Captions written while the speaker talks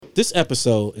This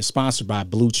episode is sponsored by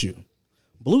Blue Chew.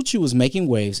 Blue Chew is making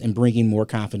waves and bringing more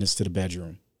confidence to the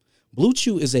bedroom. Blue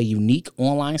Chew is a unique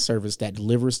online service that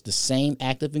delivers the same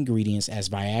active ingredients as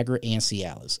Viagra and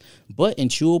Cialis, but in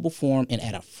chewable form and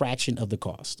at a fraction of the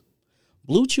cost.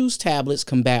 Blue Chew's tablets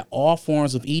combat all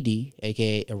forms of ED,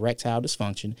 aka erectile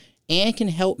dysfunction, and can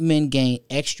help men gain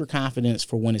extra confidence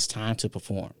for when it's time to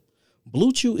perform.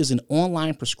 Blue Chew is an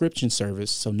online prescription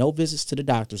service, so no visits to the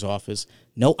doctor's office,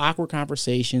 no awkward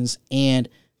conversations, and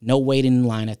no waiting in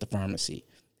line at the pharmacy.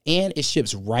 And it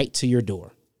ships right to your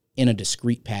door in a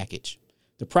discreet package.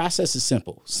 The process is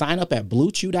simple. Sign up at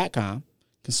BlueChew.com,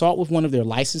 consult with one of their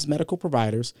licensed medical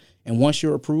providers, and once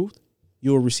you're approved,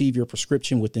 you will receive your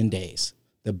prescription within days.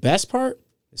 The best part?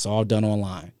 It's all done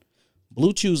online.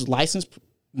 Blue Chew's licensed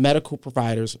medical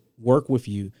providers work with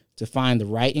you to find the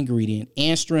right ingredient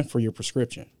and strength for your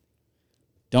prescription.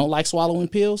 Don't like swallowing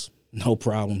pills? No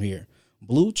problem here.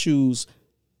 Blue Chew's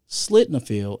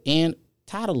Sildenafil and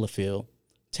Tadalafil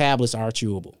tablets are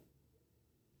chewable.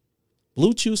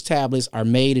 Blue Chew's tablets are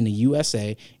made in the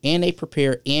USA and they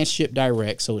prepare and ship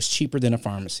direct, so it's cheaper than a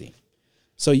pharmacy.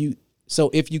 So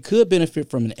if you could benefit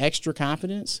from an extra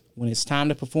confidence when it's time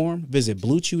to perform, visit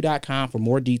BlueChew.com for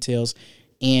more details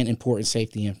and important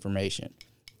safety information.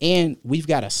 And we've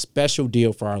got a special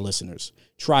deal for our listeners.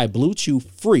 Try Blue Chew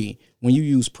free when you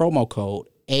use promo code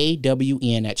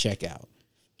AWN at checkout.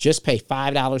 Just pay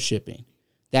 $5 shipping.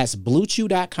 That's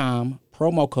BlueChew.com,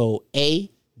 promo code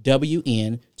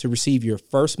AWN to receive your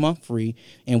first month free.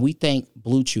 And we thank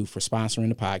Blue Chew for sponsoring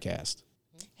the podcast.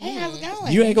 Hey, how's it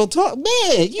going? You ain't gonna talk,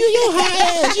 man. You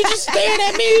high ass. You just staring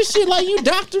at me and shit like you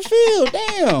Dr. Phil.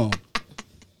 Damn.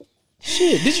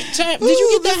 Shit, did you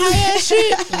get that high ass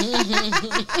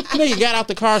shit? Man, you got out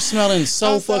the car smelling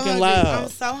so fucking loud. I'm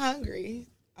so hungry.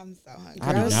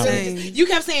 I do not. You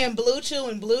kept saying Blue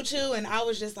Chew, and I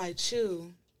was just like,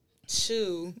 chew.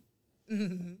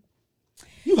 Mm-hmm.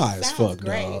 You high as fuck,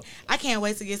 great. dog. I can't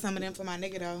wait to get some of them for my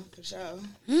nigga, though, for sure.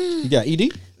 You got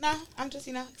ED? No, I'm just,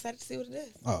 excited to see what it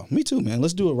is. Oh, me too, man.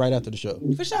 Let's do it right after the show.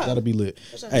 For sure. That'll be lit.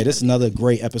 For sure. Hey, this is another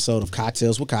great episode of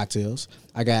Cocktails with Cocktails.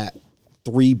 I got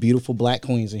 3 beautiful black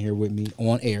queens in here with me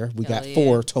on air. We got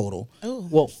 4 total. Ooh.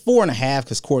 Well, 4.5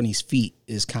 because Courtney's feet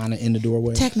is kind of in the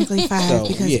doorway. Technically 5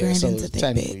 because Brandon's a thick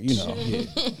technically,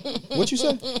 bitch. Yeah. What you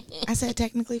say? I said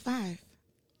technically 5.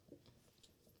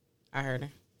 I heard her.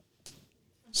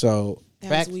 So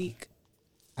That was weak.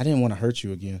 I didn't want to hurt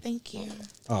you again. Thank you.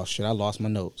 Oh shit! I lost my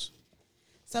notes.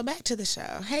 So back to the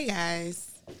show. Hey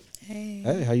guys. Hey,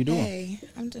 how you doing? Hey,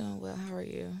 I'm doing well. How are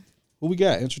you? Who we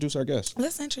got? Introduce our guest.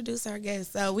 Let's introduce our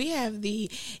guest. So we have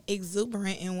the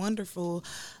exuberant and wonderful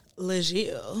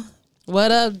LaGille.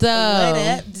 What up, Dove? What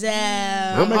up, Dove?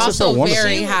 What I'm makes her so also wonderful?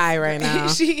 very high right now.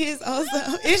 She is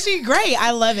also, is she great?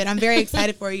 I love it. I'm very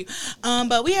excited for you.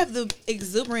 But we have the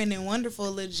exuberant and wonderful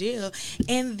LaGille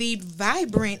and the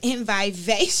vibrant and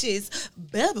vivacious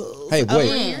Bubbles. Hey, over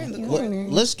wait. here in the corner.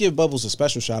 Let's give Bubbles a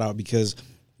special shout out because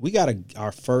we got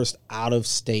our first out of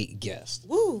state guest.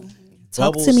 Woo.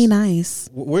 Talk Bubbles, to me nice.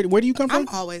 Where do you come from?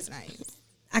 I'm always nice.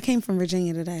 I came from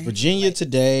Virginia today. Virginia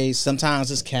today.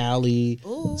 Sometimes it's Cali.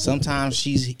 Ooh. Sometimes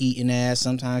she's eating ass.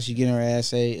 Sometimes she's getting her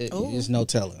ass ate. There's no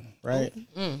telling, right?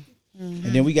 Mm-hmm. And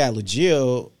then we got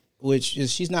LaGille, which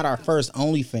is she's not our first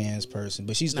OnlyFans person,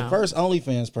 but she's the first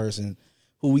OnlyFans person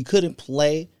who we couldn't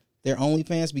play their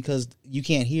OnlyFans because you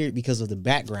can't hear it because of the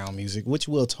background music, which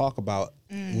we'll talk about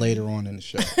later on in the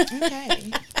show.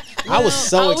 Okay. I was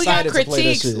so excited to play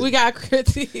that shit. We got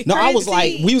critiques. No, I was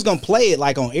like, we was gonna play it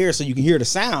like on air so you can hear the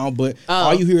sound, but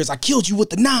all you hear is I killed you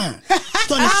with the 9.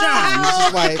 Stunning shine. It's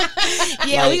just like,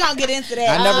 Yeah, we gonna get into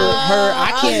that. I never heard.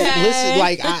 I can't okay. listen.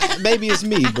 Like, maybe it's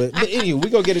me, but anyway,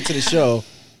 we gonna get into the show,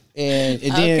 and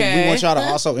then we Okay. want y'all to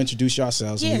also introduce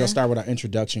yourselves. And we're Yeah. gonna start with our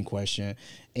introduction question,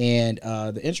 and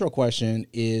the intro question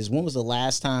is: when was the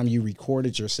last time you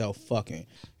recorded yourself fucking?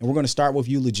 And we're gonna start with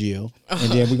you, LaGille,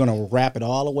 and then we're gonna wrap it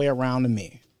all the way around to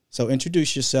me. So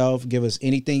introduce yourself, give us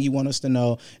anything you want us to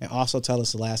know, and also tell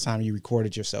us the last time you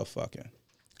recorded yourself fucking.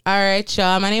 All right,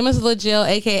 y'all. My name is LaGille,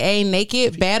 a.k.a.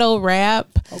 Naked Battle Rap.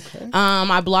 Okay.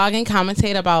 I blog and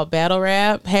commentate about battle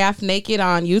rap, half naked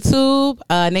on YouTube.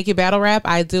 Naked Battle Rap,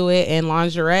 I do it in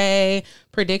lingerie,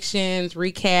 predictions,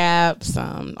 recaps,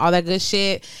 all that good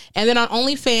shit. And then on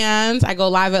OnlyFans, I go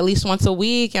live at least once a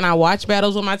week, and I watch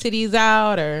battles with my titties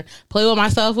out, or play with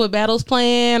myself with battles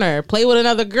playing, or play with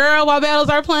another girl while battles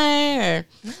are playing, or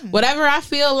whatever I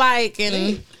feel like.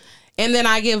 And then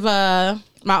I give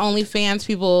my OnlyFans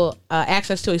people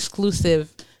access to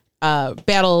exclusive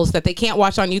battles that they can't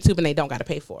watch on YouTube and they don't got to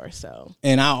pay for. So,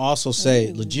 And I'll also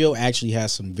say, LaGille actually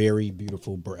has some very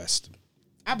beautiful breasts.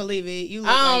 I believe it. You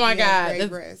look Oh like my you have God. great That's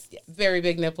breasts. very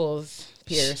big nipples,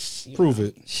 Pierce. Prove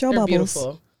it. Show They're bubbles.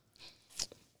 beautiful.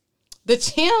 The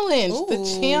challenge. The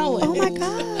Ooh. challenge. Oh my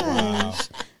gosh.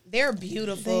 They're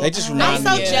beautiful. They just I'm remind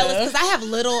so me. jealous because I have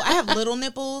little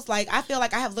nipples. Like I feel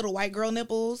like I have little white girl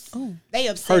nipples. Oh. They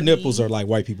upset Her me. nipples are like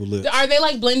white people lips. Are they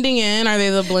like blending in? Are they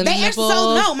the blending They nipples?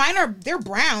 actually no, mine are they're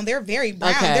brown. They're very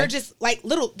brown. Okay. They're just like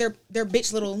little. They're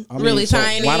bitch little. I mean, really so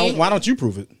tiny. Why don't you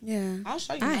prove it? Yeah. I'll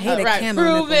show you. I mine. hate it. Right, Camo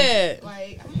prove nipple. it.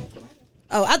 Like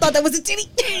Oh, I thought that was a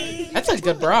titty. That's a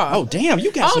good bra. Oh damn,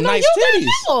 you got Oh, some no, nice you titties.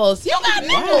 got nipples. You got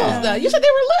nipples, though. You said they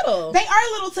were little. they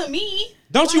are little to me.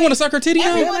 Don't you want to suck her titty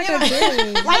out? Everyone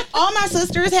in my- like all my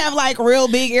sisters have like real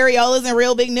big areolas and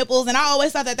real big nipples, and I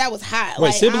always thought that was hot. Wait,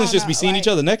 like, siblings I don't just be know, seeing like, each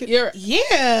other naked? You're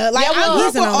Yeah, like yeah, well, I grew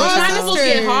up listen, with on all this when side. nipples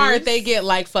sisters. get hard, they get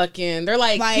like fucking. They're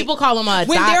like, Like, people call them when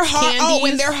dots they're hard. candies. Oh,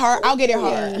 when they're hard, I'll get it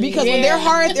hard because when Yeah. they're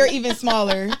hard, they're even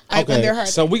smaller. Like when they're hard.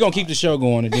 So we're going to keep the show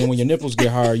going, and then when your nipples get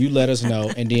hard, you let us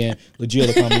know, and then Legit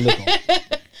will come and lick them.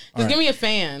 Just give me a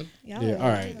fan. Yeah, all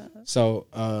right. So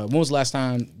when was the last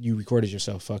time you recorded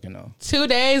yourself fucking though? 2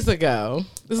 days ago.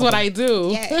 This is what I do.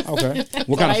 Yes. Okay.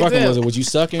 What kind of I fucking do. was it? Was you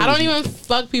sucking? I Was don't you- even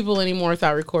fuck people anymore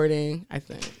without recording, I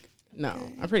think. No,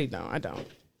 I pretty don't. I don't.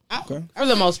 Okay. For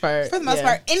the most part. For the most yeah.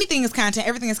 part, anything is content.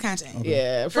 Everything is content.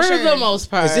 Yeah, for sure. the most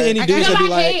part. Is there any I dudes that be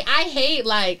like- hate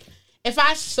like if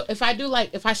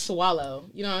I swallow,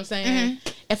 you know what I'm saying? Mm-hmm.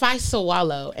 If I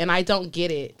swallow and I don't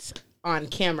get it on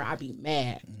camera, I be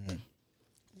mad.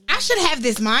 I should have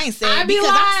this mindset I be because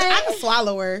like- I'm a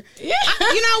swallower. Yeah.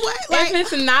 You know what? Like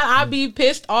if it's not, I'll be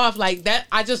pissed off. Like that,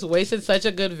 I just wasted such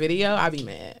a good video. I'll be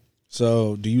mad.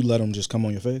 So do you let them just come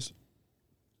on your face?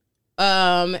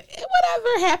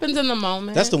 Whatever happens in the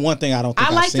moment. That's the one thing I don't think I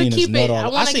I've like to seen keep is nut it. all- I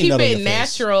want I've to seen keep nut on it your face.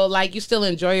 natural. Like you still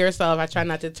enjoy yourself. I try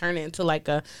not to turn it into like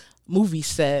a movie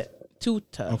set. Too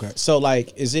tough. Okay. So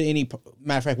like, is it any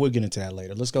matter of fact? We'll get into that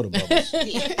later. Let's go to Bubbles.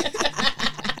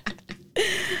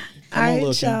 All on, Lil'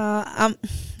 right, Kim. y'all.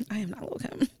 I am not Lil'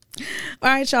 Kim. All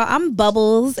right, y'all. I'm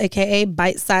Bubbles, aka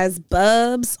Bite Size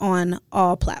Bubs, on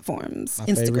all platforms: My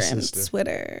favorite Instagram, sister.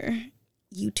 Twitter,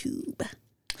 YouTube.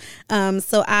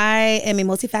 So I am a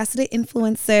multifaceted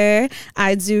influencer.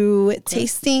 I do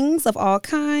tastings of all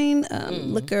kind,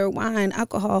 liquor, wine,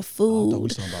 alcohol, I thought we food,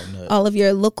 was talking about nut. all of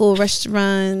your local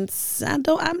restaurants.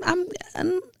 I'm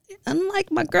unlike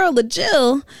my girl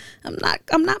LaJill.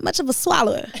 I'm not much of a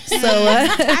swallower. So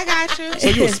I got you. So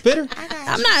you a spitter? I got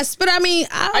you. I'm not a spitter. I mean,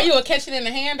 Are you a catch it in the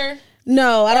hander?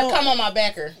 no, I Or don't. come on my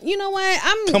backer? You know what?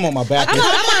 Come on my back. I'm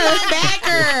a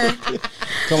backer.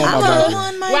 Come on my I'm back.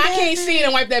 on my Well, I back. can't see it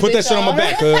and wipe that Put bitch that shit on my off.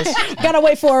 back, cuz. Gotta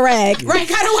wait for a rag. Right,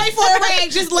 gotta wait for a rag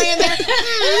just laying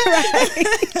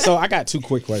there. So I got two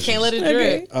quick questions. Can't let it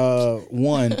drip.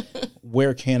 One,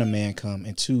 where can a man come?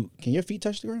 And two, can your feet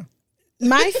touch the ground?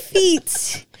 My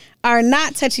feet are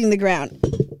not touching the ground.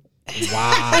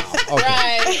 Wow. Okay.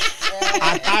 Right.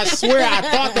 I swear I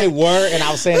thought they were, and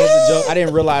I was saying it as a joke. I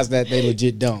didn't realize that they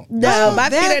legit don't. No, my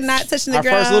feet are that's not touching the Our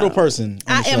ground. first little person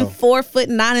on I the am show. 4'9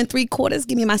 3/4.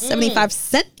 Give me my 75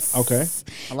 cents. Okay.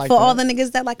 I like For all that. the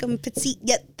niggas that like them petite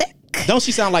yet thick. Don't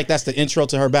she sound like that's the intro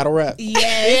to her battle rap? Yes.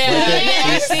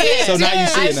 Yeah, I see it. So now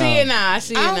you see it now. I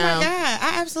see it Oh now. my god,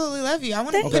 I absolutely love you. I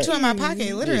want to Okay. put you in my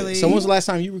pocket, literally. So when was the last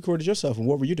time you recorded yourself, and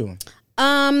what were you doing?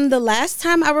 The last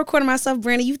time I recorded myself,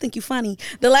 Brandy, you think you funny.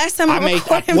 The last time I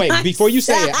recorded Wait, before you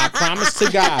say it, I promise to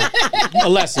God,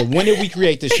 Alessa, when did we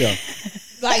create this show?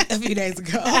 like a few days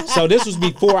ago. So this was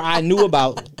before I knew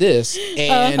about this,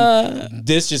 and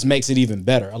this just makes it even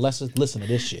better. Alessa, listen to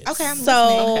this shit. Okay, I'm listening.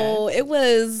 So it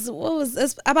was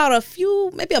it's about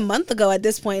maybe a month ago at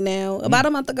this point now. About a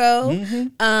month ago.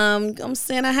 I'm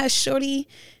saying I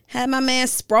had my man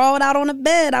sprawled out on the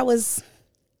bed. I was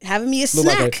having me a Look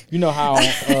snack. like you know how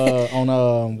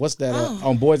on what's that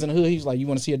on Boys in the Hood? He was like, "You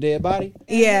want to see a dead body?"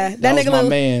 Yeah, That was nigga my little-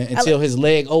 man until his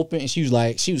leg opened, and she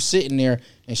was sitting there,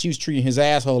 and she was treating his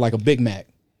asshole like a Big Mac.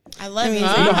 I love you. You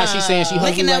know how she's saying she hungry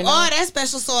Looking right up now? all that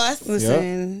special sauce.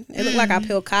 Listen, it looked like I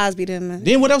peeled Cosby them.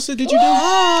 Then what else did you do?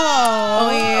 Oh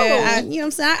yeah, you know what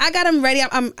I'm saying. I got him ready.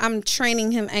 I'm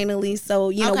training him anally, so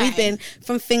you know Okay. we've been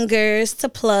from fingers to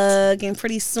plug, and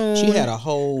pretty soon She had a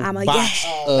whole I'm a- box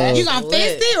yeah. of. You gonna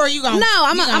fist it or you gonna? No,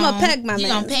 I'm you a gonna- peg my man. You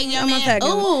gonna peg your I'm man? a peg him.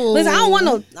 Ooh. Listen, I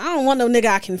don't want no nigga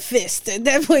I can fist. At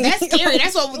that point, That's scary.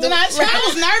 That's what I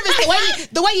was nervous.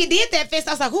 The way you did that fist,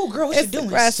 I was like, "Oh, girl, what you It's doing?"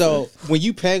 aggressive. So when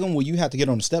you peg them, will you have to get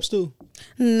on the step stool?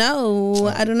 No,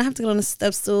 I do not have to get on the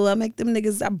step stool. I make them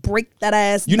niggas. I break that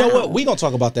ass. You know down. what? We gonna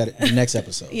talk about that in the next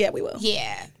episode. Yeah, we will.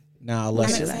 Yeah. Now, I'm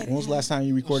Alessa, excited. when was the last time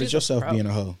you recorded She's a yourself pro. being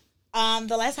a hoe?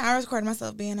 The last time I recorded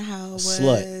myself being a hoe was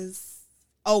Slut.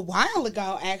 a while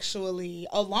ago, actually,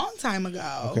 a long time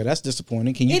ago. Okay, that's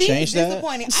disappointing. Can you It change is that?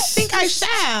 disappointing. I think I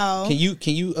shall.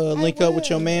 Can you link up with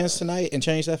your will. mans tonight and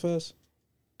change that for us?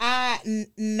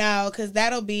 No, because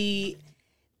that'll be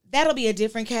a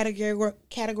different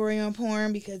category on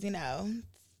porn because I'm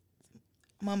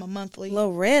on my monthly.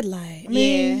 Little red light. I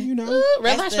mean, Yeah. you know.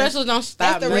 Red light That's the- specials don't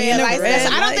stop. That's the nothing. red light red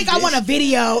special. I don't light think I want a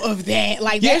video of that.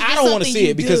 Like, Yeah, that's I just don't want to something see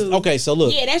you it because do. okay, so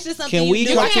look. Yeah, that's just something Can you we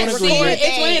do. come I to an can't agreement? record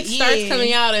It's when it that. starts Yeah.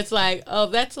 coming out. It's like, oh,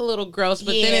 that's a little gross,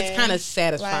 but then it's Yeah. kind of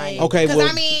satisfying. Like, Okay, because well,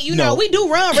 I mean, you no. know, we do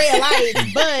run red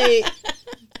lights, but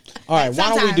All right, why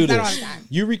don't we do sometimes, not all this? the time.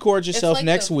 You record yourself like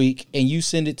next the- week and you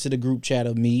send it to the group chat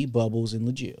of me, Bubbles, and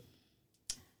Legit.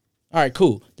 All right,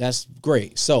 cool. That's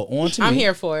great. So on to I'm me.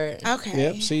 here for it. okay.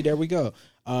 Yep. See, there we go.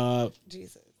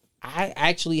 Jesus. I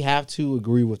actually have to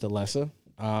agree with Alessa.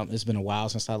 It's been a while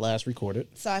since I last recorded.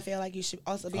 So I feel like you should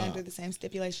also be under the same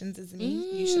stipulations as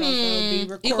me. You should also be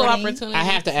recording. Equal opportunity. I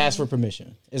have to ask for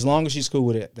permission. As long as she's cool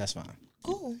with it, that's fine.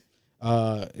 Cool.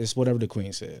 It's whatever the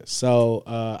queen says. So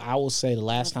I will say the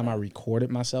last time I recorded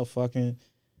myself fucking,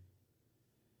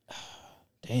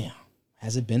 damn,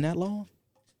 has it been that long?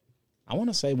 I want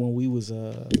to say when we was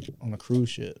on a cruise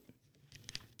ship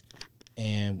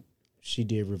and she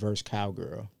did reverse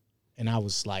cowgirl and I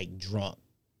was like drunk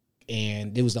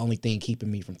and it was the only thing keeping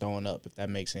me from throwing up, if that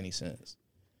makes any sense.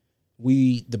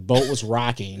 The boat was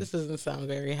rocking. This doesn't sound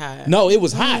very hot. No, it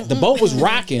was hot. The boat was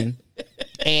rocking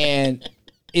and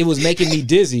it was making me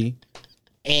dizzy.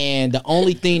 And the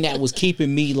only thing that was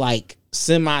keeping me like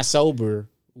semi-sober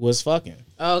was fucking.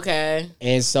 Okay.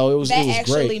 And so it was That it was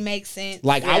actually great. makes sense.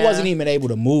 Like I Yeah. wasn't even able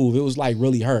to move. It was like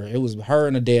really her. It was her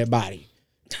and a dead body.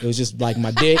 It was just like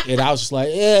my dick, and I was just like,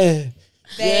 yeah,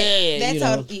 That's you know.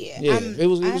 how, yeah. Yeah, I it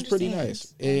was pretty understand.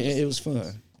 nice. It was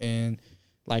fun, and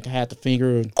like I had the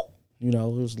finger, there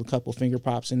was a couple finger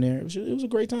pops in there. It was a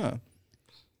great time.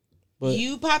 But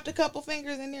You popped a couple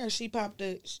fingers in there. Or she popped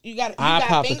a. You got. I got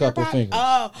popped a finger couple pop? fingers.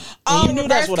 Oh, and you knew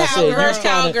that's what I said. You was Reverse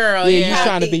trying to- cowgirl, Yeah, yeah. you was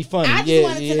trying to be funny. I just yeah,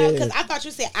 wanted to know yeah. because I thought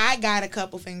you said I got a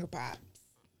couple finger pops.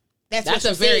 That's That's what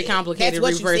a you very said. complicated That's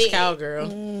what you reverse said. cowgirl.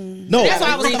 No, That's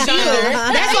why I was Reach confused. under.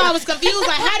 That's why I was confused.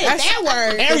 Like, how did that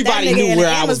work? everybody That nigga knew in where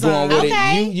I was Amazon. going with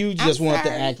Okay, it. You just I'm want to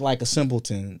sorry. act like a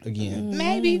simpleton again.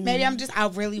 Maybe I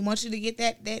really want you to get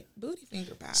that booty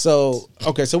finger pop. So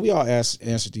okay, so we all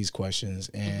answered these questions,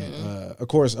 and of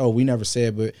course, we never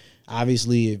said, but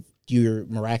obviously, if you're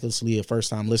miraculously a first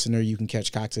time listener, you can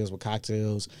catch Cocktails with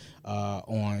Cocktails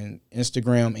on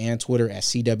Instagram and Twitter at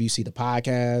CWC the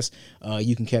podcast.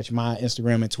 You can catch my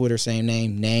Instagram and Twitter, same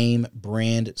name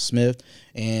Brand Smith,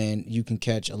 and you can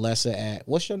catch Alessa at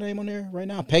what's your name on there right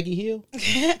now? Peggy Hill.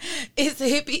 It's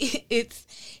hippie. It's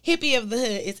hippie of the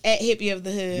hood. It's at hippie of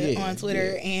the hood Yeah, on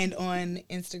Twitter and on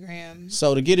Instagram.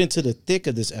 So to get into the thick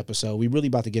of this episode, we really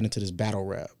about to get into this battle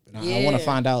rap, and I want to Yeah.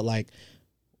 find out like.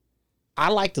 I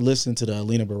like to listen to the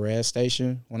Alina Perez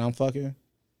station when I'm fucking,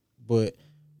 but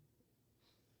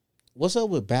what's up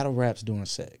with battle raps during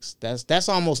sex? That's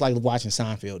almost like watching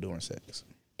Seinfeld during sex.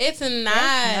 It's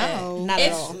not. No, Not at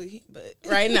It's- all. But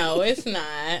Right? No, it's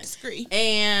not. Screw.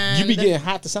 And You be getting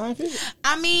hot to Seinfeld?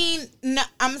 I mean, no,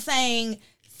 I'm saying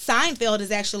Seinfeld is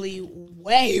actually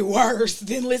way worse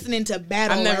than listening to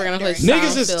battle. I'm never rap gonna during- play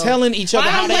Niggas is Seinfeld. telling each other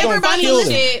Why how I'm they never gonna about to kill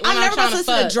listen them. to it when I'm I'm never trying gonna to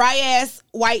listen to fuck. dry ass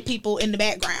white people in the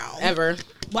background ever.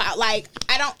 Wow, like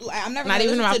I'm never Not gonna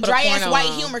even listen if I to put a dry ass porno white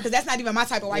on. humor because that's not even my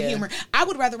type of white Yeah. humor. I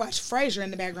would rather watch Frasier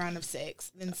in the background of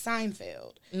sex than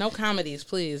Seinfeld. No comedies,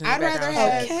 please. in the I'd rather background.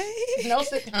 have. Okay. No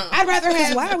sitcom. I'd rather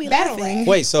have. why are we battle laughing? rap.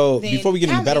 Wait, so Then before we get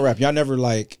into comedy. battle rap, y'all never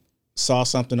like saw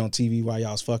something on TV while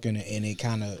y'all was fucking and it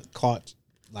kind of caught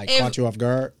you off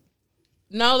guard?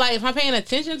 No, like if I'm paying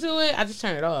attention to it, I just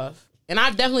turn it off. And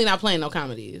I'm definitely not playing no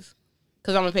comedies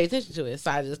because I'm gonna pay attention to it,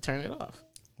 so I just turn it off.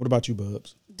 What about you,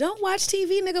 Bubs? Don't watch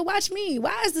TV, nigga. Watch me.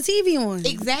 Why is the TV on?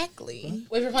 Exactly.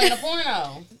 If you're playing a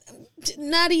porno,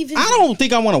 Not even. I don't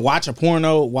think I want to watch a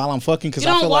porno while I'm fucking because you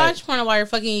I don't feel watch porno while you're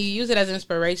fucking. You use it as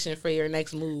inspiration for your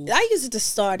next move. I use it to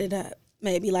start it up.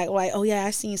 Maybe like, oh yeah, I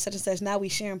seen such and such. Now we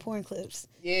sharing porn clips.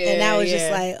 Yeah, And now it's just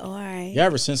yeah. like, oh, all right. you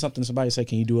ever send something to somebody and say,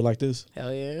 "Can you do it like this?"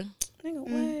 Hell yeah.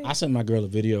 Nigga, what? I sent my girl a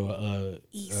video of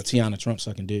Tiana Trump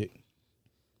sucking dick.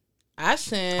 I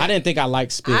sent. I didn't think I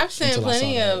liked spit. I've sent until I saw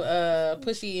plenty that. of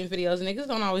pussy eating videos. Niggas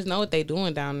don't always know what they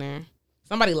doing down there.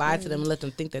 Somebody lied to them and let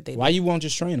them think that they. Why you won't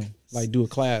just train them? Like do a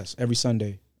class every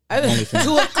Sunday. Do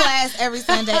a class every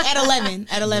Sunday at 11.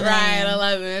 At 11. Right,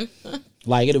 11.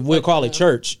 Like we'll call it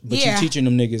church, but Yeah. you teaching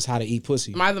them niggas how to eat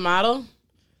pussy. Am I the model?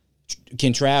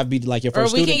 Can Trav be like your Or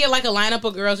first we student? can get like a lineup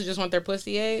of girls who just want their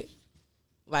pussy ate.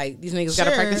 Like these niggas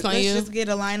gotta practice on let's you. just get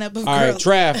a lineup of All right, girls.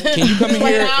 Trav, can you come in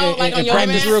Play here it out, and, like on and Your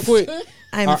practice Man. real quick?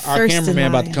 I'm our first cameraman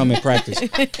in about to line. come and practice.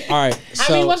 All right,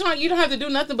 so I mean, what's wrong? You don't have to do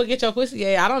nothing but get your pussy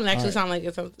ate. I don't actually sound like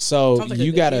it's a, so sounds like a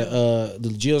you good gotta the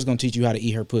Jill's gonna teach you how to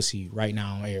eat her pussy right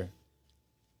now on air.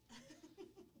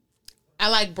 I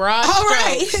like broad All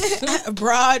strokes. right.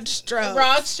 Broad stroke.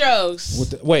 Broad strokes. With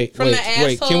the, wait, From wait, the asshole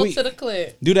wait. Can we to the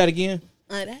clit. do that again?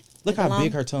 Like that. Look The how long-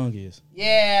 big her tongue is.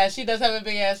 Yeah, she does have a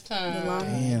big ass tongue. long-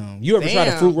 Damn. You ever try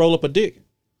to Damn. fruit roll up a dick?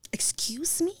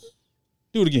 Excuse me?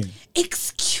 Do it again.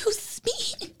 Excuse me.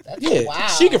 Yeah, Wow.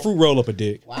 she can fruit roll up a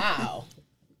dick. Wow.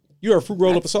 You ever fruit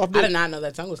roll up a soft I dick? did not know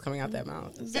that tongue was coming out that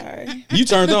mouth. Sorry. You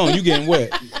turned on, you getting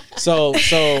wet. So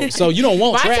you don't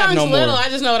want My trap tongue's no more. little. I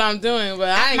just know what I'm doing, but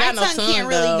I ain't My got no tongue tongue. can't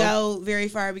really though. go very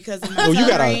far because of my Oh, you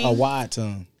got ring. a wide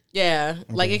tongue. Yeah,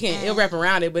 like it can. It'll wrap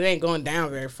around it, but it ain't going down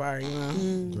very far. You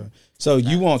know. Okay. So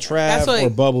you want Trav That's what- or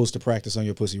Bubbles to practice on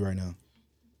your pussy right now?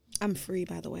 I'm free,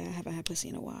 by the way. I haven't had pussy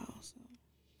in a while. So.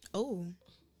 Oh.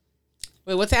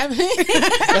 Wait, what's happening?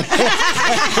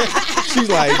 She's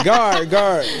like, guard.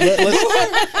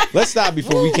 Let's stop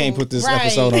before we can't put this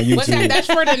episode on What's that? YouTube. That's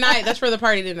for tonight. That's for the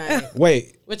party tonight.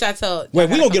 Wait, Which I told. we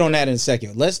gonna get on that in a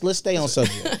second. Let's stay on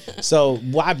subject. So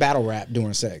why battle rap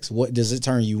during sex? What does it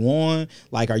turn you on?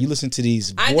 Like, are you listening to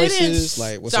these I voices? didn't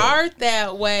Like, what's up? start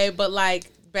that way, but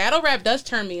like battle rap does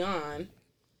turn me on.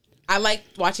 I like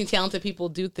watching talented people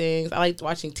do things. I like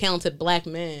watching talented black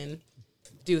men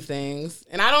do things.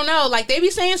 And I don't know, like they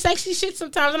be saying sexy shit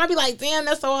sometimes, and I be like, damn,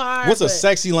 that's so hard. What's a but-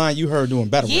 sexy line you heard doing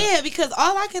battle rap? Yeah, because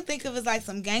all I can think of is like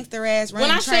some gangster ass When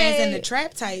running I trains say- in the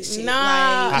trap type shit. Nah,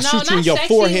 I Like, shoot you in not your sexy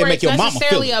forehead, where make it's your mama feel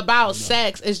necessarily it. about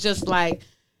sex. It's just like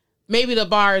maybe the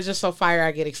bar is just so fire,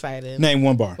 I get excited. Name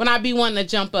one bar. When I be wanting to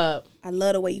jump up. I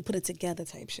love the way you put it together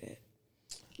type shit.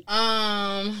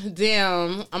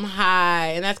 Damn, I'm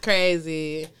high, and that's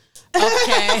crazy.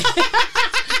 Okay.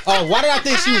 Oh, why did I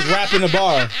think she was rapping the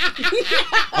bar?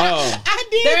 Oh, I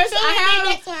did.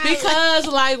 I have because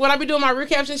like when I be doing my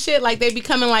recaps and shit, like they be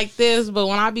coming like this, but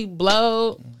when I be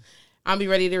blowed, I'll be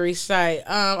ready to recite.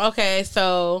 Okay,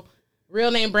 so real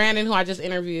name Brandon, who I just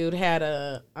interviewed, had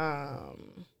a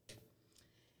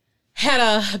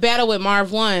battle with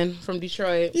Marv One from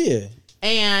Detroit, yeah.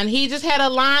 and he just had a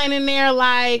line in there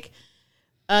like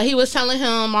he was telling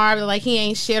him Marv that, like he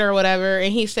ain't shit or whatever,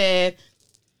 and he said.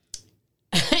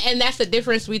 And that's the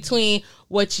difference between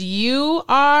what you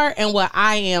are and what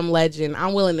I am, legend.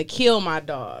 I'm willing to kill my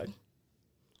dog.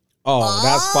 Oh,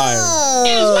 that's fire.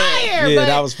 It's fire, Yeah, but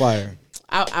that was fire.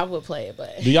 I would play it,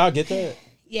 but Do y'all get that?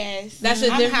 Yes, That's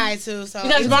a I'm different- high too. So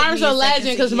because it took Marv's me a second legend.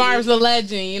 to Because get Marv's it. a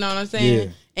legend. You know what I'm saying?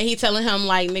 Yeah. And he telling him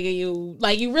like, nigga,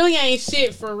 you really ain't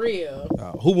shit for real.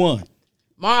 Who won?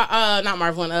 Not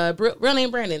Marv one. Real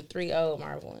name Brandon 3-0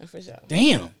 Marv one for sure.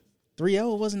 Damn.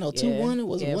 3-0. It wasn't no 2-1. It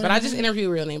was yeah, a 1. but I just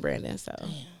interviewed real name Brandon, so.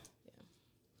 Yeah.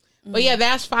 But yeah,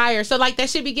 that's fire. So like that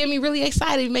shit be getting me really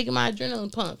excited, making my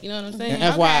adrenaline pump. You know what I'm saying?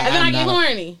 And FYI, And then I I'm get not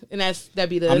horny, and that'd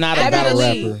be the. I'm not a that'd be battle the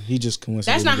lead. rapper. He just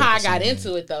coincidentally. That's not how I the got same into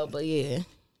name. it though. But yeah,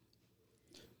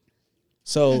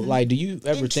 So, like, do you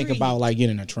ever think Intrigued. about like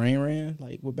getting a train ran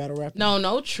like with battle rap? no,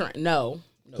 no.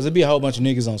 Because there'd be a whole bunch of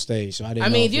niggas on stage. So I didn't. I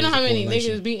know mean, if do you know there how was a many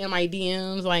correlation. niggas be in my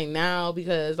DMs like now?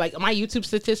 Because like my YouTube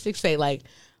statistics say like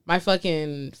my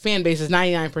fucking fan base is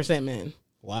 99% men.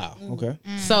 Wow. Okay.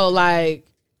 So like,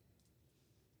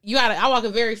 I walk a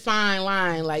very fine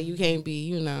line. Like you can't be,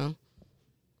 you know.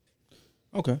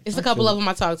 Okay. It's I a couple feel of them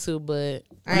I talk to, but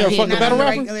I never ain't fucked hitting a battle none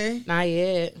rapper? of them. Regular. Not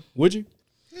yet. it. Would you?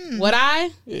 Would I?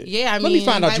 Yeah, I Let mean, me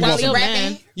find out Like you while want he some.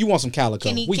 rapping, You want some calico?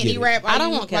 can he we can get he it. rap? I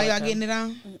don't while want while y'all calico. getting it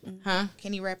on? huh?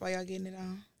 Can he rap while y'all getting it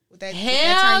on? Would that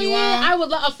Hell turn you yeah! on? I would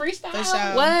love a freestyle. For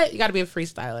sure. What? You got to be a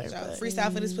freestyler. So, but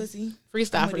freestyle for this pussy.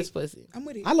 freestyle I'm for with this it. pussy. I'm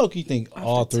with it. I low key think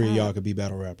all the three of top. y'all could be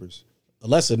battle rappers,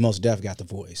 unless it most def got the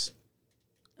voice.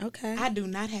 Okay. I do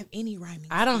not have any rhyming.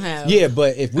 I don't have. Yeah,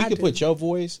 but if we I could do. put your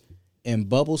voice and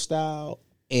Bubble style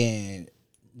and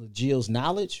Jill's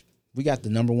knowledge, we got the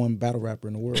number one battle rapper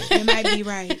in the world. You might be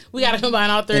right. We got to combine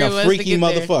all three And of a us freaky to get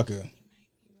there. motherfucker.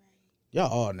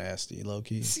 Y'all all nasty, low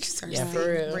key. Yeah, for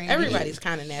real. Everybody's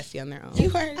kind of nasty on their own. You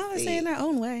heard I would say in their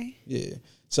own way. Yeah.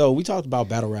 So we talked about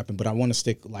battle rapping, but I want to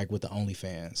stick like with the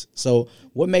OnlyFans. So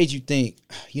what made you think,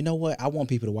 you know what? I want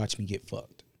people to watch me get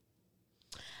fucked.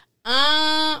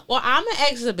 Well, I'm an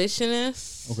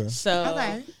exhibitionist. Okay.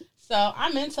 So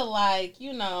I'm into like,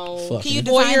 you know, Fuck. Can you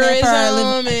define that for our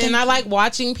voyeurism, living- and I like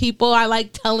watching people. I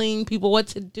like telling people what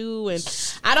to do, and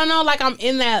I don't know, like I'm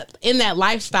in that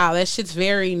lifestyle. That shit's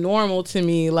very normal to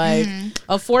me. Like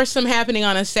a foursome happening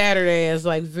on a Saturday is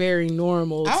like very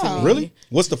normal to Oh. me. Really?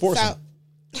 What's the foursome?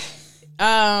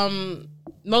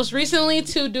 Most recently,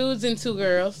 2 dudes and 2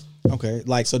 girls. Okay.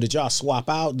 Like, so did y'all swap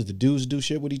out? Did the dudes do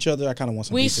shit with each other? I kind of want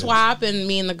some We details. swap, and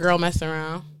me and the girl mess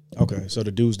around. Okay, so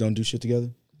the dudes don't do shit together.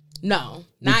 No,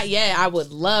 not yet. I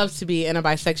would love to be in a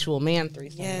bisexual man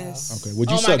threesome. Yes. Okay, would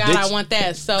you Oh my suck god, dicks? I want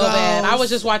that so Goals. bad. I was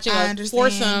just watching I a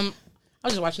understand. foursome. I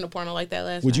was just watching a porno like that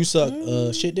last Would night. you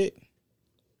suck shit dick?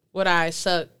 Would I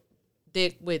suck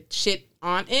dick with shit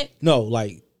on it? No,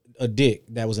 like a dick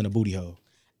that was in a booty hole.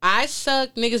 I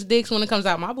suck niggas' dicks when it comes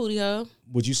out my booty hole.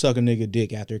 Would you suck a nigga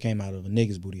dick after it came out of a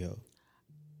nigga's booty hole?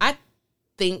 I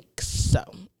think so.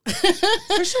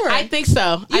 For sure. I think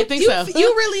so. I think so.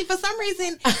 You really, for some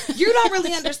reason, you don't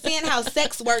really understand how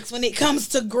sex works when it comes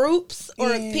to groups or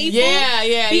people.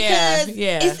 Yeah. Because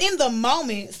yeah. it's in the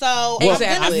moment. So Well,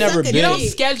 Exactly. I've never suck a been- You don't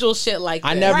dick. schedule shit like that.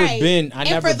 I never Right. been. I And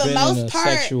never for the been most in a part,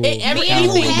 sexual. everything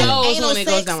People encounter. have goes anal when it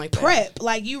goes sex down like that. prep.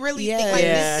 Like you really think like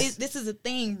Yeah. this is a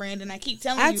thing, Brandon. I keep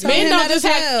telling I you. told that. Men him don't that just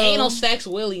as have well. anal sex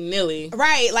willy nilly.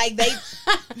 Right, like they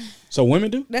So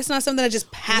women do. That's not something that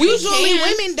just happens. usually can.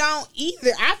 women don't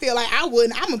either. I feel like I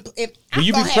wouldn't. Will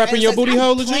you be prepping your booty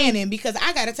hole, Legit? planning because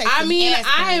I gotta take. I some mean, ass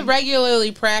I cream.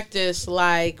 regularly practice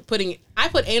like I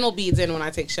put anal beads in when I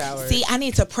take showers. See, I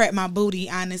need to prep my booty.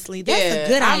 Honestly, that's yeah, a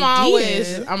good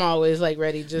idea. I'm always like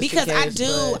ready just Because in I case, do.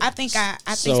 but- I think I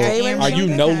So think I am. are you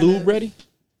no lube ready?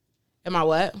 Am I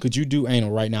what? Could you do anal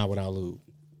right now without lube?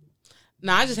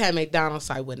 No, I just had McDonald's,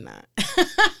 so I would not.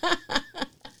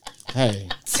 Hey,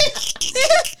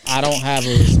 I don't have a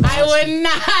response. I would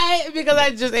not because I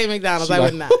just ate McDonald's. She I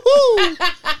like, would not.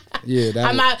 Yeah, that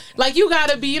I'm not like you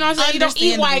gotta be. You know what I'm saying? You don't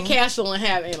eat White Understandable. Castle and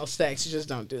have anal sex. You just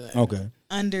don't do that. Okay.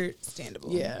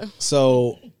 Understandable. Yeah.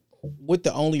 So with the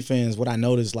OnlyFans, what I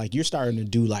noticed, like you're starting to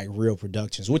do like real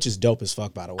productions, which is dope as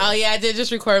fuck, by the way. Oh yeah, I did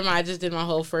just record I just did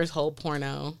my first whole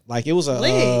porno. Like it was a.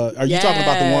 Lit. Are you talking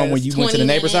about the one when Yes, you went to the 20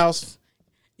 neighbor's minutes. house?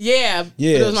 Yeah.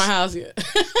 Yes. But it was my house. Yeah.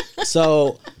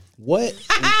 So what?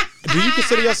 Do you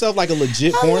consider yourself like a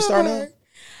legit porn star now?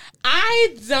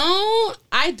 I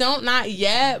don't not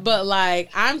yet, but like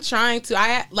I'm trying to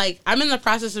I'm in the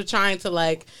process of trying to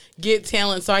like get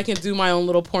talent so I can do my own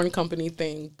little porn company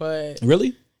thing. But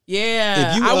Really?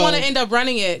 yeah, If you, I want to end up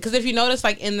running it because if you notice,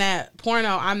 like in that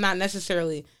porno, I'm not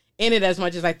necessarily in it as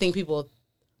much as I think people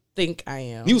think I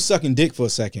am. You was sucking dick for a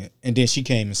second, and then she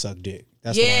came and sucked dick.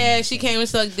 That's what I Yeah, mean. she came and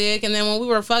sucked dick, and then when we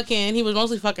were fucking, he was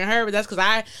mostly fucking her, but that's because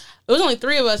it was only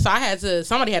 3 of us, so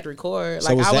somebody had to record. So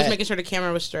Like was I was that- making sure the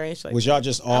camera was straight. Shit like Was y'all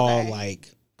just all Okay. like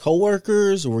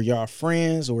coworkers, or were y'all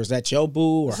friends, or was that your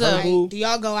boo or So- her boo? Do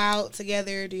y'all go out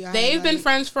together? Do y'all? They've been like-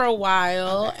 friends for a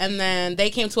while, and then they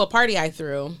came to a party I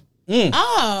threw.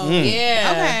 Oh,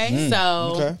 Yeah. Okay.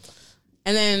 So, Okay.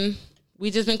 and then we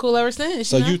just been cool ever since.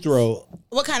 So know? you throw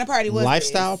What kind of party was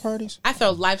lifestyle parties? I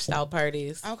throw lifestyle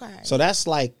parties. this? Okay. So that's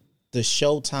like the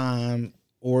Showtime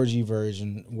orgy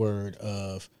version word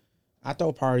of I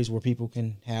throw parties where people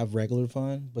can have regular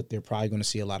fun, but they're probably going to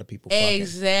see a lot of people fucking.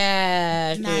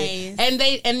 Exactly.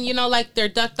 Nice. And you know, like they're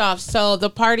ducked off. So the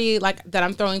party like that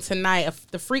I'm throwing tonight,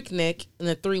 the Freaknik and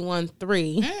the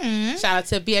 313. Shout out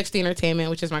to BXD Entertainment,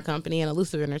 which is my company, and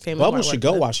Elusive Entertainment. who I Bubble should work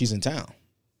go with. while she's in town.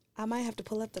 I might have to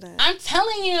pull up to that. I'm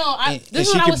telling you, And this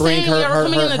is she what I could was saying. Y'all were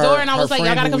coming in the door, and I was like,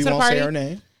 y'all friend gotta who come we to the won't say party. her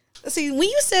name. See, when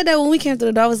you said that when we came to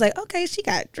the door, I was like, okay, she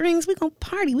got drinks. We gonna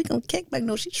party. We gonna kick back.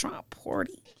 No, she trying to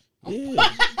party. Yeah.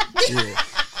 Yeah.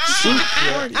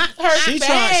 Her She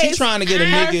face. trying to get a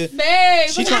nigga.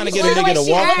 Face. She trying to get a nigga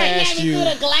to walk past you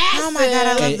Oh my god,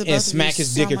 I love the both and of smack you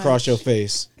his so dick across much. your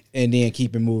face and then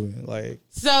keep it moving. Like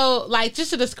So, like,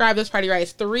 just to describe this party, right?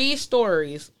 It's 3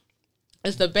 stories.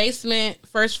 It's the basement,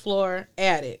 first floor,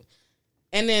 attic.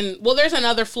 And then, well, there's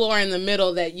another floor in the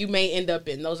middle that you may end up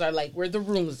in. Those are, like, where the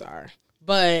rooms are.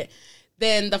 But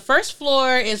then the first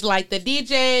floor is, like, the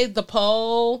DJ, the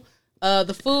pole,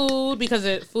 the food,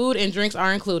 because food and drinks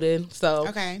are included. So,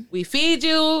 Okay. we feed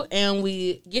you and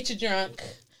we get you drunk.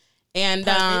 And,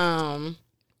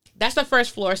 that's the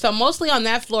first floor. So mostly on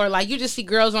that floor, like you just see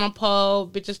girls on a pole,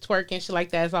 bitches twerking, shit like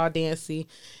that. It's all dancey.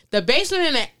 The basement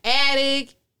and the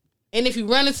attic, and if you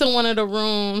run into one of the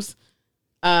rooms,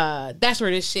 that's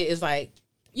where this shit is like.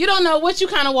 You don't know what you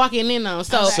kind of walking in on.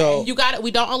 So you got it.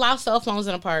 We don't allow cell phones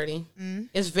in a party.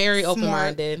 It's very open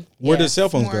minded. where does cell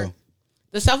phones Smart. go?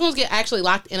 The cell phones get actually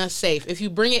locked in a safe. If you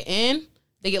bring it in,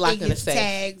 they get locked It in a gets safe.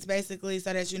 tags basically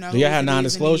so that you know. Do y'all who have it is and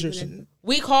non-disclosures? you can-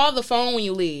 We call the phone when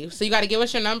you leave. So you got to give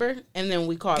us your number, and then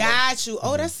we call them. Got you.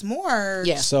 Oh, that's smart.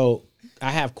 Yeah. So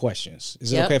I have questions.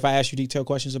 Is it Yep. okay if I ask you detailed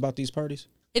questions about these parties?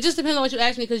 It just depends on what you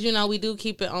ask me because, you know, we do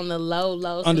keep it on the low.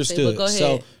 So Understood. go ahead.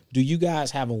 So do you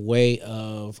guys have a way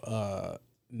of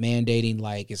mandating,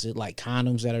 like, is it like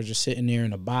condoms that are just sitting there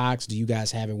in a box? Do you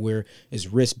guys have it where it's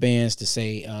wristbands to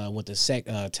say what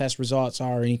the test results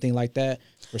are or anything like that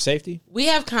for safety? We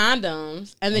have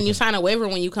condoms, and then you sign a waiver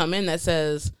when you come in that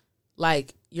says,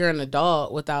 like you're an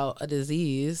adult without a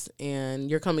disease and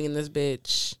you're coming in this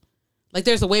bitch. Like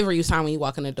there's a waiver you sign when you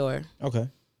walk in the door. Okay.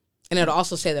 And it'll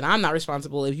also say that I'm not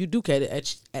responsible if you do catch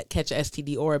a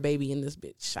STD or a baby in this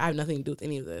bitch. I have nothing to do with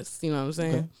any of this. You know what I'm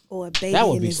saying? Okay. Or a baby That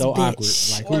would in be this so bitch. awkward.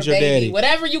 Like, Or who's your baby. daddy?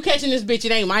 Whatever you catch in this bitch,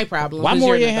 it ain't my problem. Why 'cause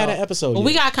more you're you an had an adult. episode? Well,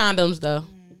 we yet? got condoms though.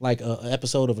 Like an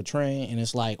episode of a train, and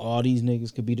it's like all these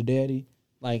niggas could be the daddy.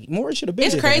 Like more should have been.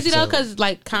 It's different crazy though, episode. because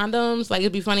like condoms, like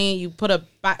it'd be funny. You put a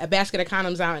basket of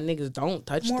condoms out and niggas don't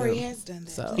touch Maury them. has done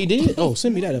that. So he did. Oh,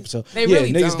 send me that episode. They yeah,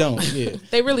 really niggas don't. don't. Yeah,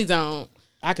 They really don't.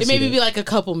 I can It see maybe that. be like a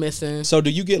couple missing. So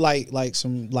do you get like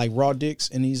some like raw dicks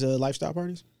in these lifestyle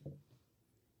parties?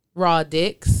 Raw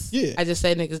dicks. Yeah. I just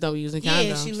said niggas don't be using Yeah,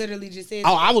 condoms. she literally just said.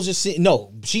 Oh, I was just saying.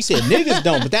 No, she said niggas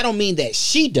don't, but that don't mean that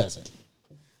she doesn't.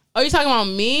 Oh, you talking about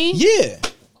me? Yeah.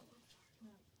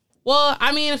 Well,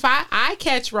 I mean, if I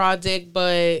catch raw dick,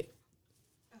 but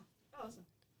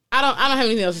I don't have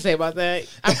anything else to say about that.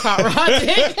 I've caught raw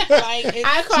dick.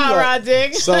 I caught raw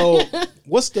dick. So,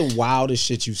 what's the wildest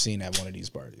shit you've seen at one of these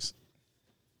parties?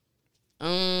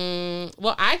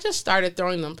 Well, I just started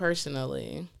throwing them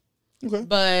personally, Okay.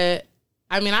 but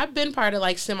I mean, I've been part of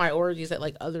like semi orgies at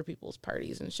like other people's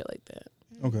parties and shit like that.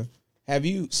 Okay. Have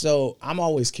you? So I'm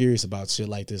always curious about shit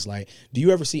like this. Like, do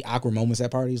you ever see awkward moments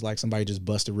at parties? Like somebody just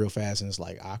busted real fast and it's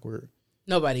like awkward.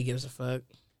 Nobody gives a fuck.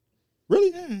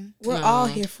 Really? We're No. all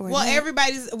here for Well, it.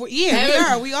 everybody's. Yeah, we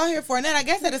are. We all here for it. And I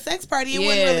guess at a sex party, it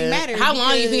wouldn't really matter. How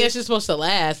long do you think because- that's just supposed to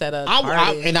last at a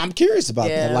party? And I'm curious about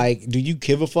that. Yeah. Like, do you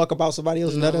give a fuck about somebody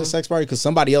else at a sex party? Because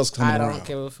somebody else coming I don't around.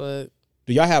 give a fuck.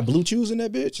 Do y'all have blue chews in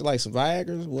that bitch? Like some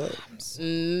Viagra's? What?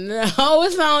 No,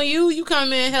 it's on you. You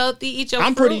come in healthy, eat your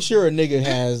I'm fruit. pretty sure a nigga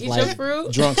has Eat your like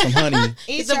fruit. drunk some honey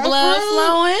Get the blood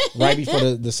flowing. right before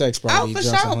the sex party. Oh, for drunk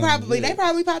some sure, honey. probably. Yeah. They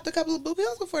probably popped a couple of blue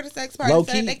pills before the sex party Low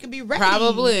so that key. they could be ready.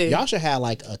 Probably. Y'all should have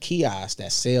like a kiosk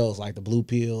that sells like the blue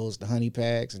pills, the honey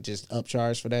packs, and just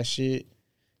upcharge for that shit.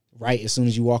 Right as soon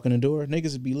as you walk in the door,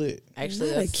 niggas would be lit.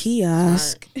 Actually, Not a that's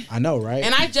kiosk. smart. I know, right?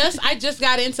 And I just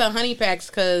got into honey packs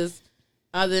because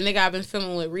the nigga I've been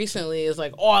filming with recently is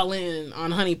like all in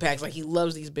on honey packs. Like he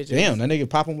loves these bitches. Damn, that nigga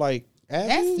pop them like ass?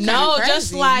 That's No, kinda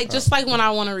just crazy. like when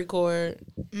I want to record,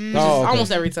 Oh, okay.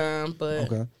 almost every time. But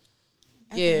Okay.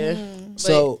 yeah, But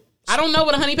So I don't know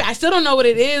what a honey pack. I still don't know what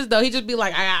it is though. He just be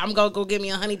like, I'm gonna go get me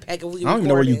a honey pack. If we I don't even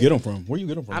know where you record get it. them from. Where you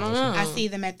get them from? I don't know. I see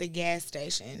them at the gas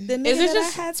station. The nigga Is it that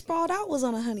just- I had sprawled out was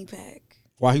on a honey pack.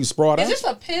 Why he was sprawled out? Is this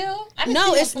a pill? I didn't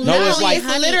No, see it's that. No, it's like-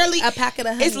 honey, literally a packet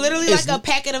of honey. It's literally It's- like a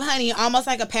packet of honey, almost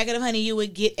like a packet of honey you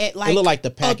would get at like it look like the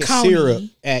a packet Coney. syrup.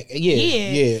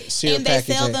 Yeah, syrup and they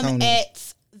package sell at them Coney.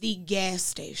 at the gas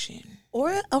station.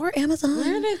 or Amazon. Where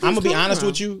did these I'm gonna be come honest from?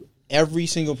 with you. Every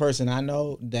single person I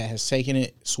know that has taken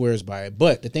it swears by it.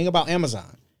 But the thing about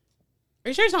Amazon, Are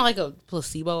you sure it's not like a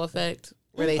placebo effect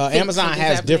where they think Amazon something's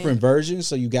has happening? different versions,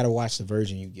 so you got to watch the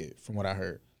version you get. From what I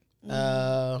heard,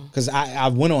 because I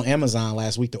went on Amazon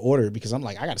last week to order it because I'm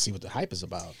like I got to see what the hype is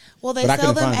about. Well, they But I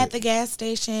sell couldn't them find at it. the gas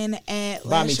station at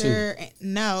Buy me Lasher.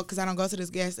 No, because I don't go to this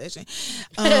gas station.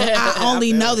 I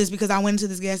only know this because I went to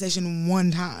this gas station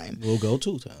one time. We'll go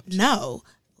 2 times. No,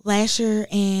 Lasher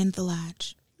and the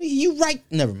Lodge. You right?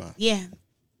 Never mind. Yeah,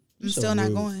 I'm so still not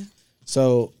rude. going.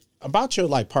 So about your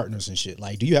like partners and shit.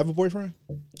 Like, do you have a boyfriend?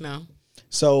 No.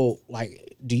 So,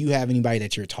 like, do you have anybody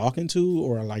that you're talking to,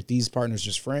 or are, like, these partners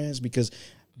just friends? Because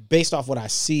based off what I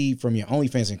see from your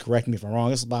OnlyFans, and correct me if I'm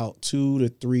wrong, it's about 2 to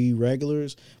 3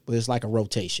 regulars, but it's like a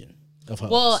rotation of hoes.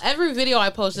 Well, every video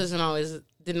I post didn't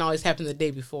always happen the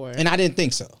day before. And I didn't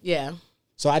think so. Yeah.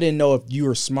 So I didn't know if you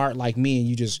were smart like me and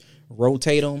you just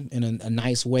rotate them in a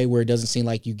nice way where it doesn't seem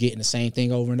like you getting the same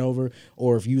thing over and over,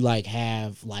 or if you like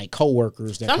have like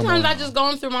coworkers that Sometimes come I around. just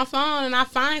going through my phone and I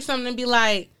find something and be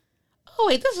like, oh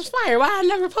wait, this is fire. Why I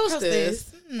never post Post this?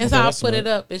 this. And Okay, so I'll that's put smart. it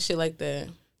up and shit like that.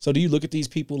 So do you look at these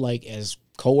people like as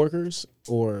coworkers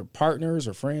or partners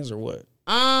or friends or what?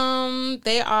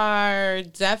 They are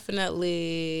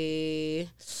definitely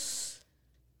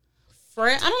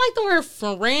friend. I don't like the word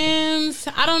friends.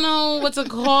 I don't know what to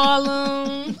call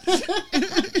them.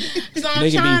 So I'm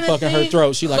Nigga trying be to fucking her think.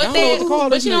 throat. She like, I don't know what to call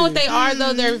But this you know what nigga. they are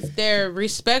though? They're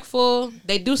respectful.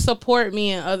 They do support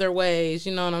me in other ways.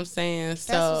 You know what I'm saying? That's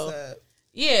So what's up.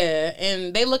 yeah,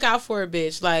 and they look out for a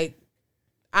bitch. Like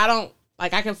I don't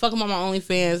like I can fuck them on my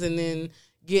OnlyFans and then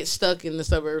get stuck in the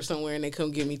suburbs somewhere and they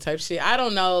come get me type shit. I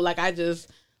don't know. Like I just,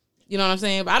 you know what I'm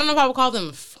saying? But I don't know if I would call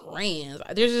them friends.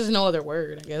 There's just no other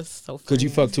word, I guess. So Could you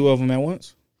friends. fuck 2 of them at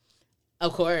once?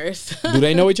 Of course. Do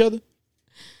they know each other?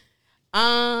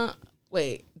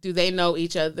 Wait. Do they know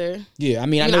each other? Yeah, I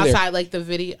mean, I You know know, they're. outside like the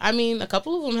video. I mean, a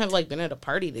couple of them have like been at a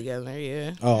party together.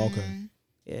 Yeah. Oh, okay.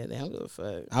 Yeah, they don't give a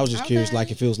fuck. I was just curious, Okay.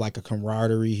 like, if it was like a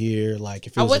camaraderie here, like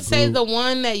if it I was would a say group. the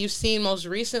one that you've seen most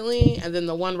recently, and then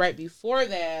the one right before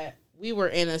that, we were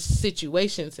in a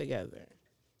situation together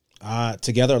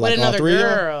Together, like with all another three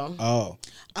girl. of them? Oh.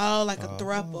 Oh, like a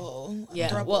thruple. Yeah,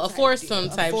 thruple well, a type foursome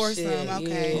deal. type A foursome, shit.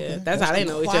 okay. Yeah, that's how they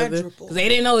know each other. Quadruple. Because they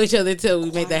didn't know each other until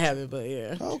we made that happen. But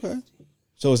yeah, Okay.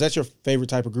 So is that your favorite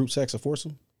type of group sex, a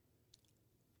foursome?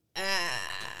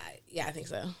 yeah, I think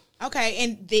so. Okay,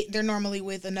 and they're normally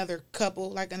with another couple,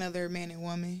 like another man and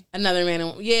woman. Another man,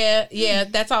 and yeah.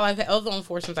 That's all I've had. Those are the only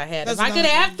foursomes I had. That's If I what could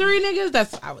I'm- have 3 niggas,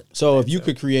 that's I would. So if you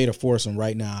could create a foursome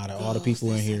right now out of all the people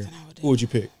in that's here, something I would do. who would you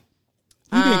pick?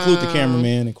 You can include the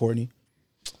cameraman and Courtney.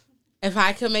 If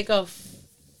I could make a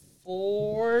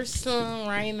foursome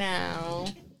right now,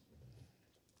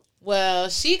 well,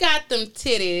 she got them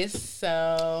titties,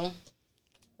 so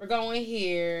we're going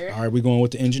here. All right, we're going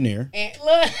with the engineer. And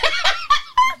look,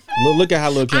 Look at how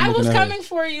little Kim I looking was at her. coming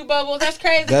for you, Bubble. That's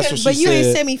crazy. That's 'cause what But she you ain't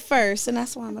said. sent me first, and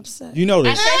that's why I'm upset. You know I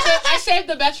this. saved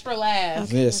the best for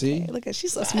last. Yeah, see? Look at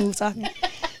she's so smooth talking.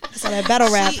 So that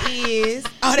battle rap. She is.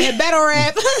 Oh, that battle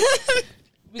rap.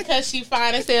 Because she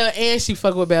fine as hell and she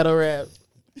fuck with battle rap.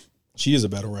 She is a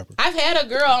battle rapper. I've had a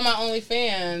girl on my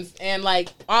OnlyFans, and like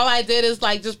all I did is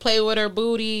like just play with her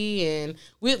booty, and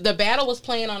the battle was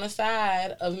playing on the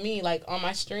side of me, like on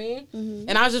my stream,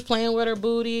 and I was just playing with her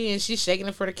booty, and she's shaking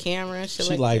it for the camera and shit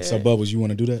She like like, that. so Bubbles, you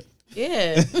want to do that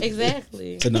Yeah,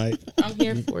 exactly. tonight? I'm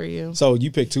here for you. So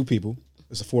you pick 2 people.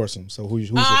 It's a foursome. So who's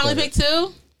your I third? only picked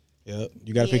 2. Yep.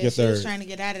 You got to pick your She was third. trying to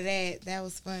get out of that. That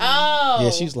was fun. Oh, Yeah,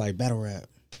 she's like battle rap.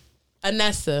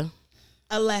 Anessa.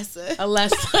 Alessa.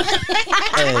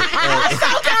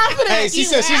 Hey, she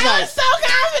said she's like, So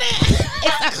confident.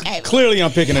 It's okay. clearly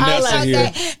I'm picking Anessa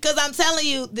here. Because I'm telling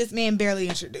you, this man barely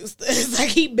introduced us. Like,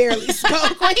 he barely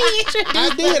spoke when he introduced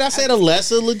I did. I said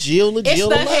Alessa, Legil, It's the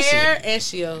Alessa. hair, and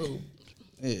she a hoop.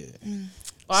 Yeah.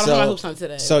 Well, I don't have my hoops on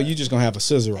today. So you just gonna have a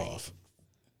scissor off.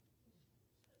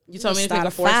 You told me to Start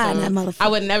pick a a fire in that foursome. motherfucker. I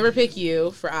would never pick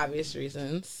you for obvious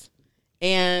reasons.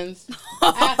 And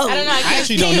I don't know. I I can't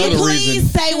actually don't know the Please reason.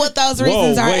 say what those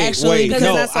reasons are actually. wait. 'cause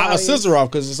No, that's I all a scissor off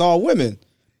because it's all women.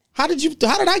 How did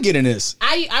I get in this?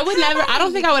 I would never. I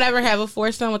don't think I would ever have a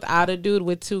foursome without a dude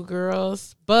with 2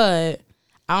 girls. But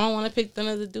I don't want to pick none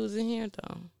of the dudes in here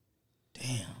though.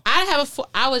 Damn.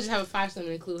 I would just have a fivesome and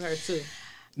include her too.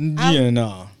 Yeah,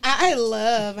 no. I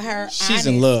love her. She's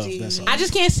in love, honesty. that's all. I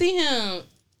just can't see him.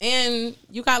 And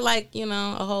you got like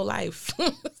a whole life.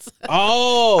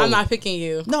 Oh, I'm not picking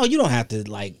you. No, you don't have to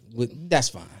that's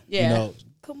fine. Yeah. You know,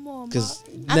 Come on, because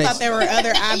I thought there were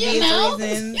other obvious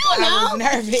reasons. I was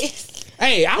nervous.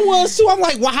 hey, I was too. I'm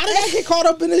like, well, how did I get caught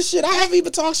up in this shit? I haven't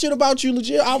even talked shit about you,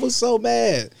 legit. I was so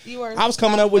mad. You were I was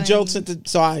coming so up with funny. jokes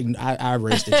so I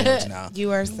erased the jokes now.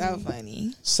 You are so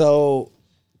funny. So,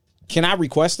 can I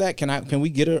request that? Can we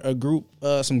get a group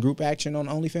some group action on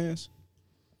OnlyFans?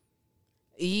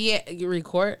 Yeah, you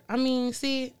record. I mean,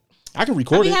 see, I can I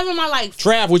record be it. having my like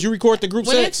Trav, would you record the group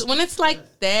when sex? it's like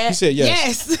that. He said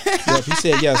yes. Yes. Yep, he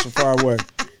said yes from far away.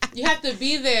 You have to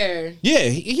be there. Yeah,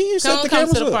 he set Come the come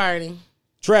cameras to the up. party.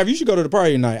 Trav, you should go to the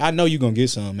party tonight. I know you're gonna get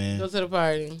some, man. Go to the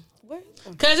party.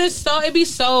 Cause it'd be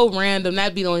so random.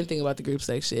 That'd be the only thing about the group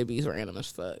sex shit. It'd be random as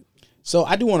fuck. So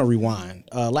I do want to rewind.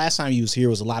 Last time you was here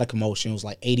was a lot of commotion. It was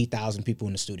like 80,000 people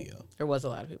in the studio. There was a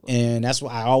lot of people. And that's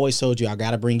why I always told you I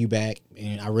got to bring you back,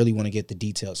 and I really want to get the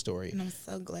detailed story. I'm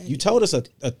so glad. You told us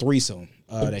a threesome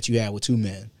that you had with 2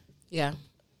 men. Yeah.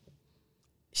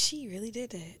 She really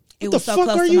did that. It What was the so fuck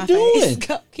close are to you my face. doing?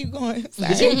 Go, keep going. Did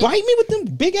Sorry. you bite me with them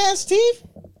big ass teeth?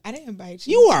 I didn't bite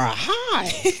you. You are high.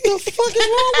 What the fuck is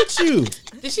wrong with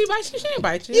you? Did she bite you? She didn't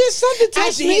bite you. Yeah, something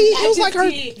touched me. It was like her.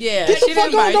 Yeah. Get she the fuck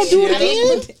didn't on! bite Don't do you.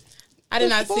 it again. I did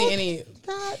not fuck? see any.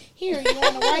 God. Here, you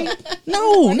want to write?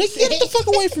 No, nigga, get the fuck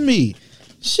away from me.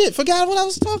 Shit, forgot what I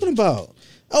was talking about.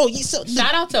 Oh, yeah, so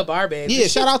Shout out to Bar Babe. yeah,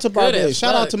 shout out to Good Barbie. as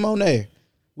Shout out fuck. to Monet.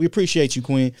 We appreciate you,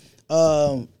 Queen.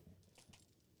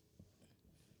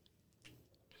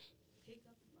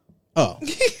 Oh,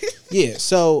 yeah.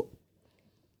 So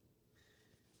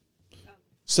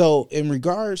in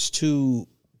regards to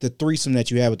the threesome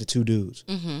that you had with the 2 dudes,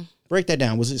 break that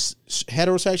down. Was it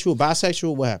heterosexual,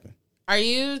 bisexual? What happened?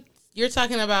 You're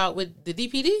talking about with the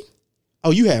DPD?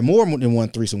 Oh, you had more than one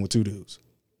threesome with 2 dudes.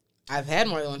 I've had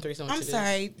more than one threesome with I'm 2 dudes.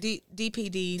 sorry.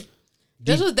 DPD.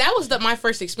 That was my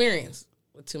first experience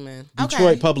with 2 men. Detroit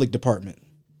Okay. Public Department.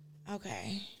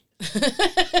 Okay.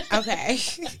 Okay.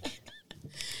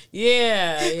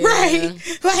 Yeah. Right.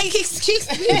 Like, excuse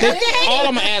me. All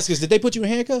I'm gonna ask is, did they put you in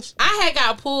handcuffs? I had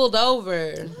got pulled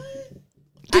over.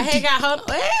 I had got hold.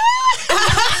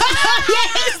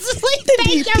 Yes.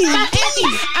 Thank you so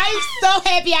I'm so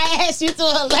happy I asked you to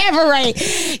elaborate.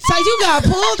 So you got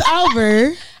pulled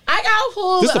over. I got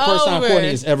pulled over. This is the first time Courtney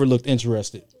has ever looked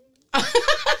interested.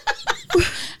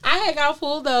 I had got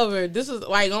pulled over. This is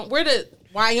like where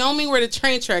the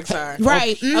train tracks are.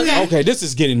 Right. Okay. Mm-hmm. Okay, this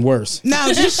is getting worse.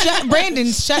 No, just shut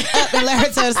up and let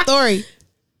her tell the story.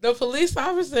 The police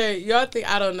officer, y'all think,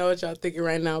 I don't know what y'all thinking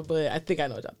right now, but I think I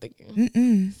know what y'all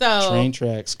thinking. So Train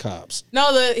tracks, cops.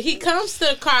 no, he comes to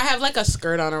the car. I have like a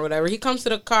skirt on or whatever. He comes to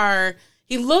the car.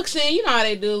 He looks in. You know how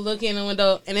they do, look in the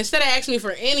window. And instead of asking me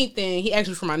for anything, he asked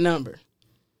me for my number.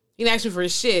 He didn't ask me for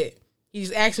his shit. He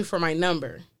just asked me for my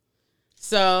number.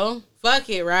 So fuck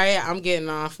it, right? I'm getting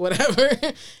off, whatever.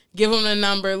 Give him the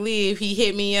number, leave. He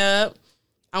hit me up.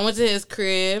 I went to his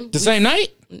crib. The same night?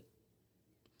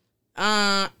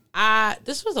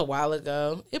 This was a while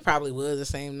ago. It probably was the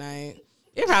same night.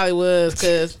 It probably was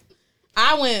because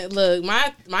I went. Look,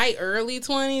 my early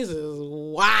 20s is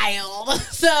wild.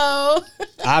 So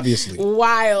Obviously.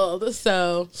 wild.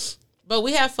 So, but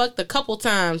we have fucked a couple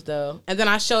times though, and then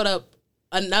I showed up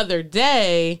another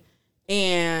day,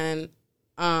 and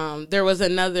there was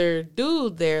another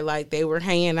dude there. Like they were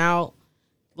hanging out,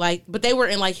 like, but they were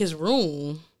in like his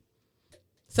room.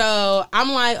 So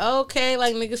I'm like, okay,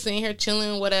 like niggas sitting here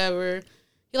chilling, whatever.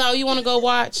 He like, oh, you want to go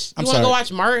watch? You want to go watch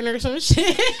Martin or some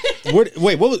shit?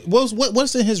 Wait,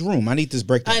 what's in his room? I need this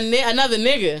breakdown. Another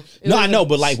nigga. No, I know,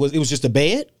 but like, it was just a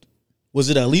bed? Was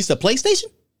it at least a PlayStation?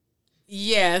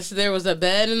 Yes, there was a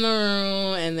bed in the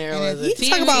room, and there was a You TV.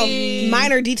 talk about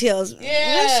minor details. Yeah.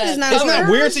 That shit is not It's not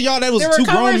weird to y'all that was There were two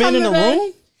grown covers men in under the the bed?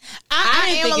 room? I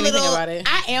didn't am think a anything little, about it.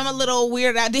 I am a little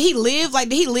weird. Did he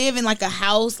live in like a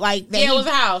house? Like that Yeah, it was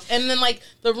a house, and then like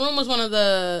the room was one of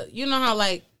the. You know how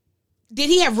like. Did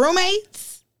he have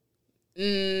roommates?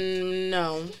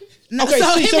 No. No, Okay,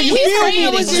 see, so you feel me?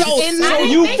 it was just So- in so there.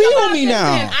 you think feel about me this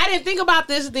now. then. I didn't think about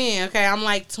this then. Okay, I'm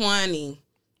like 20.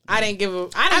 I didn't give a.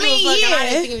 I I didn't mean, give a fuck. And I yeah.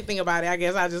 didn't think anything about it. I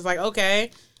guess I was just like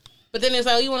okay. But then it's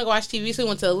like, oh, you want to go watch TV? So we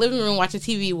went to the living room watching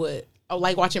TV with.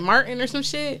 Like watching Martin or some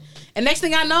shit. And next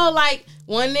thing I know, like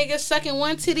one nigga sucking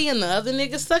one titty and the other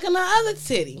nigga sucking the other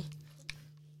titty.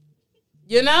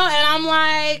 You know? And I'm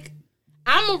like,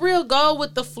 I'm a real go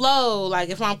with the flow. Like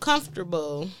if I'm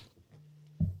comfortable.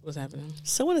 What's happening?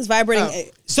 Someone is vibrating. Oh.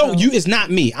 So it's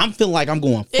not me. I'm feeling like I'm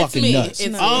going fucking me. nuts.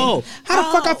 It's me. Oh, how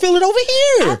the fuck I feel it over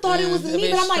here? I thought it was a me,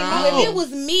 bit but I'm like, strong. no, if it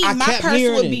was me, I my kept purse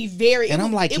hearing would it. be very. And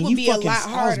I'm like, it can would you be fucking? a lot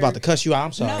harder. I was about to cuss you out.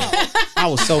 I'm sorry. No. I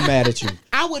was so mad at you.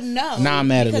 I would know. Now I'm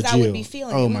mad at because the I would Jill. be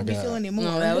feeling Oh it. my We'd be God. feeling it more.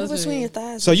 No, that Put was it between me. your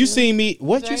thighs. So you seen me?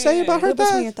 What you say about her Put it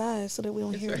between your thighs? thighs so that we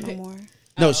don't hear it no more.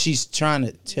 No, she's trying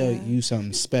to tell you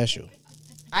something special.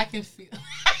 I can feel.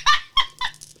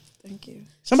 Thank you.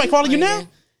 Somebody calling you now?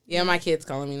 Yeah, my kid's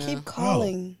calling me now. Keep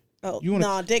calling. Oh, You wanna-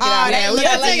 no, dig it Oh, out. yeah, we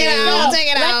gotta take it out. Take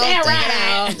it out.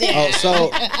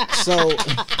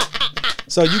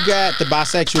 So you got the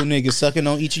bisexual niggas sucking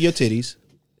on each of your titties.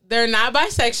 They're not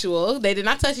bisexual. They did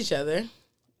not touch each other.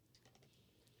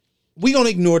 We gonna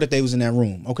ignore that they was in that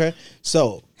room, okay?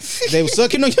 So they were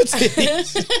sucking on your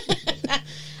titties.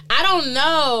 I don't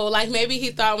know. Like maybe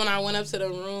he thought when I went up to the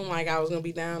room, like I was gonna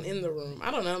be down in the room.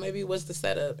 I don't know. Maybe it was the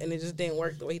setup, and it just didn't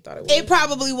work the way he thought it would. It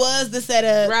probably was the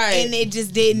setup, Right. And it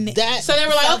just didn't. So they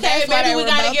were like, okay, that's why maybe they we were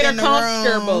gotta both get her in the room.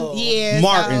 comfortable. Yeah,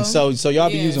 Martin. So y'all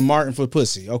be Yeah. using Martin for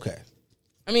pussy. Okay.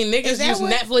 I mean, niggas Is that use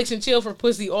what- Netflix and chill for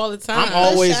pussy all the time. I'm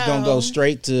always show. gonna go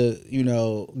straight to,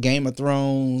 Game of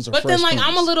Thrones or But Fresh then, like, Prince.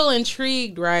 I'm a little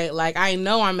intrigued, right? Like, I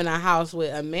know I'm in a house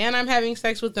with a man I'm having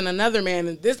sex with and another man,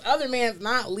 and this other man's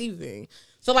not leaving.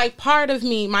 So, like, part of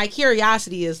me, my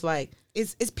curiosity is like,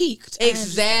 it's peaked.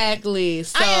 exactly.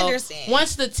 So, I understand.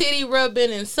 once the titty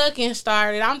rubbing and sucking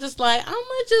started, I'm just like, I'm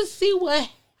gonna just see what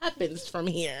happens from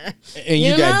here. And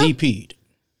you got know? DP'd.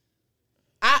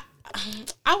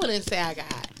 I wouldn't say I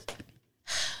got.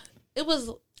 It was,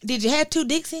 Did you have two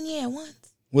dicks in you at once?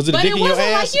 Was it a but dick it in your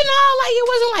wasn't like, ass? you know, like it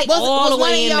wasn't like all Was the one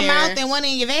way in your there. mouth and one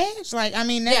in your vag? Like, I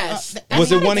mean, Yes.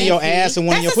 Was it one in your ass and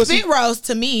one in that's your a pussy? spit roast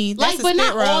to me. That's Like, a but spit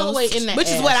not all the roast, way in the which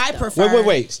is ass, what I though. prefer.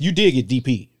 Wait. You did get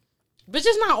DP'd. But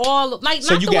just not all, like,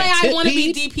 So not you the way got I tit want to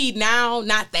be peed? DP'd now,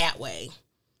 not that way.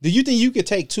 Do you think you could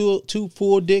take two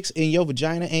full dicks in your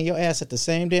vagina and your ass at the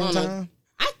same damn Oh, no.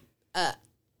 time?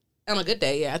 On a good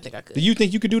day, yeah, I think I could. Do you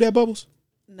think you could do that, Bubbles?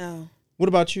 No. What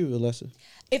about you, Alessa?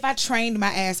 If I trained my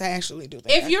ass, I actually do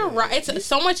that. If you're right, it's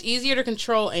so much easier to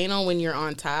control anal when you're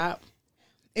on top.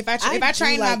 If I do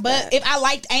trained my like butt, that. if I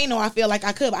liked anal, I feel like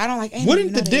I could. But I don't like anal. Wouldn't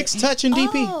you the know dicks that. touch in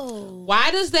DP? Oh. Why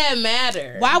does that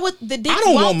matter? Why would the dicks I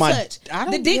don't won't want my- touch? I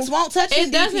don't The dicks want- won't touch. It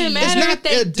in doesn't DP. matter. It's not if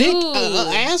they a dick. do.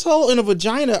 An asshole and a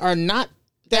vagina are not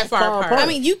that far apart. I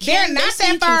mean, you They're can. not they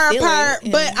say you that far can feel apart,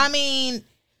 it, but and- I mean,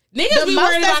 Niggas The be most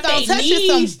worried that's about gonna their touch is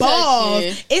knees some balls.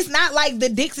 touching. It's not like the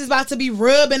dicks is about to be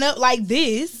rubbing up like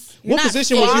this. What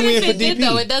position was Even you in if for it did,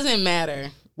 though, it DP? doesn't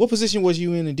matter. What position was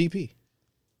you in DP?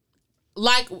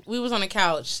 Like, we was on the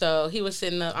couch, so he was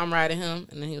sitting up, I'm riding him,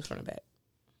 and then he was from the back.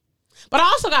 But I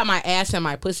also got my ass and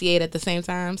my pussy ate at the same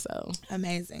time, so.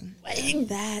 Amazing.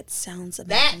 That sounds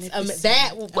That's, amazing.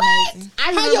 that, what? Amazing. I How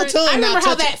remember, your tongue I remember not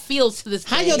how touching- that feels to this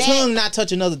How day. your tongue not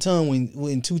touch another tongue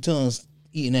when two tongues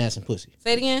eating ass and pussy?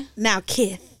 Say it again? Now,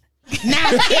 Kith.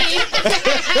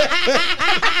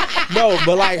 No,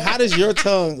 but like, how does your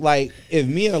tongue, like, if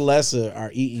me and Alessa are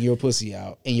eating your pussy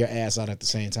out and your ass out at the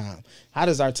same time, how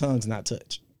does our tongues not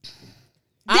touch?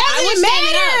 I was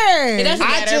standing up. It doesn't I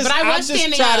matter, just, but I I was just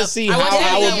standing try up. to see I was how I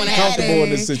standing would up be when it comfortable happened. in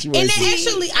this situation. And then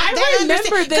actually, I remember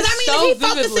this because I mean, so if he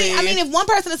focusing, I vividly. mean, if one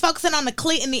person is focusing on the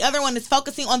clit and the other one is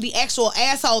focusing on the actual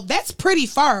asshole, that's pretty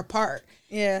far apart.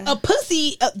 Yeah. A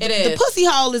pussy, the is. pussy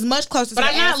hole is much closer But to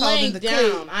I'm the not asshole laying than the down.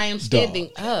 clit. I am standing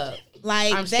up.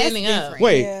 Like I'm that's standing up. different.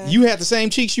 Wait, Yeah. you had the same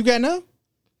cheeks you got now?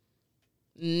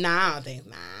 Nah, I don't think,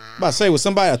 I'm about to say, was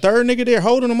somebody a third nigga there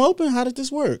holding them open? How did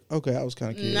this work? Okay, I was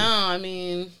kind of curious. No, I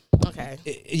mean, okay.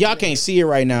 Y'all can't see it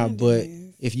right now, but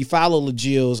if you follow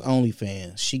LaJill's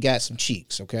OnlyFans, she got some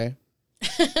cheeks, okay?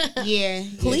 Yeah.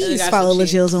 Please got follow some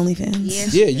cheeks. LaJill's OnlyFans.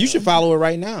 Yes. Yeah, you should follow her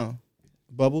right now,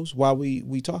 Bubbles, while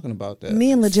we talking about that.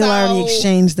 Me and LaJill already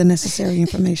exchanged the necessary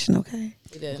information, okay?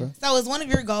 We did. So is one of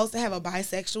your goals to have a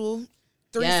bisexual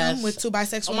threesome Yes. with two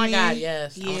bisexual Oh my men? God,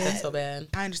 yes. I want Yeah. that so bad.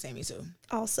 I understand, me too.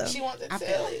 Also. wants to I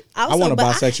feel it. I want a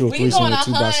bisexual We can go threesome on with a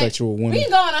two hunt. bisexual We women. can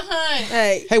go on a hunt.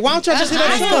 Hey. Hey, why don't y'all just hit up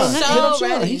I'm Sean? so Hit up Sean.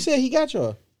 ready. He said he got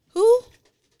y'all. Who?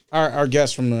 Our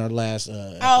guest from the last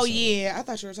Oh episode. yeah, I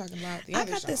thought you were talking about the I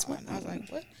other got this Sean. one. I was like,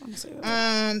 what?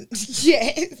 I'm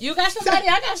Yes. You got somebody?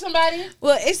 I got somebody.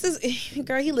 Well, it's this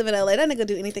girl. He live in LA. That nigga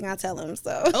do anything I tell him.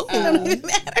 So it don't even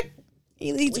matter.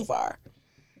 He too far.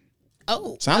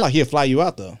 Oh, Sound like he'll fly you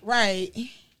out though. right.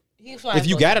 If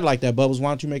you got it like that, Bubbles, why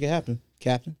don't you make it happen,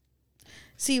 Captain?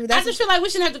 See, I that's just feel like we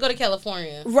shouldn't have to go to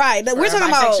California. right. We're talking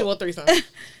about bisexual threesome. right.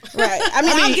 I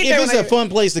mean, I I'll mean, get if there it's when a fun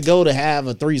place to go to have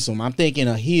a threesome, I'm thinking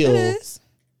a hill. It is.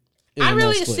 is I a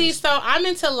really nice place. see. So I'm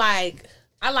into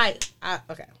I like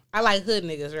hood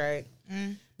niggas, right?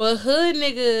 But hood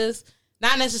niggas,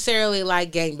 not necessarily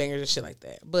like gangbangers and shit like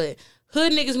that. But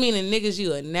hood niggas meaning niggas you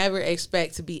would never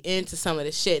expect to be into some of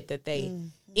the shit that they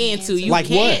into. You Like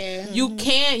can't. what? You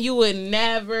can't. You would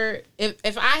never.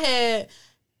 If I had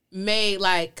made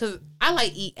like, cause I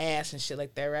like eat ass and shit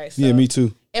like that, right? So Yeah, me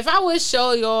too. if I would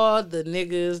show y'all the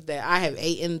niggas that I have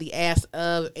eaten the ass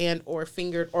of and or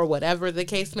fingered or whatever the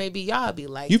case may be, y'all be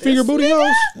like, You this finger booty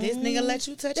hoes? This nigga let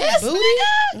you touch his This booty?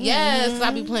 nigga? Yes, 'cause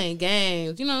I be playing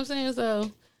games. You know what I'm saying? So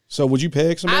So would you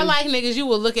peg somebody? I like niggas you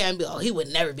would look at and be, oh, he would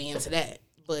never be into that.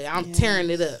 But I'm tearing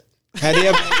it up. Have they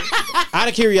ever, out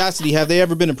of curiosity, have they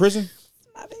ever been in prison?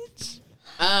 My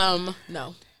bitch.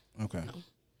 No. Okay.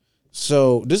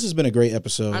 So this has been a great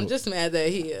episode. I'm just mad that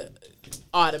he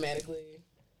automatically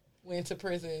went to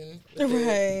prison.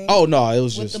 Right. Oh no, it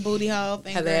was With just the booty hole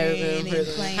Have they ever been in and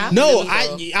prison? playing. How- no.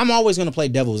 Devil's I'm always going to play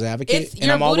devil's advocate, It's and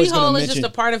your I'm booty always going hole to is mention.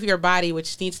 just a part of your body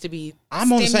which needs to be.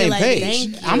 I'm on the same stimulated.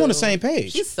 page. Thank I'm on the you. same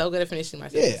page. She's so good at finishing my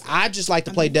Yeah, sentence. I just like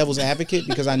to play devil's advocate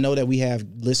because I know that we have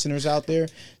listeners out there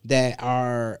that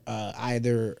are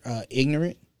either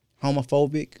ignorant,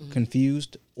 homophobic,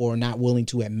 confused, or not willing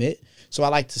to admit. So I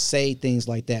like to say things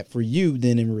like that for you,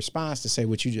 then in response to say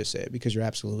what you just said, because you're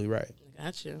absolutely right.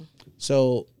 Got you.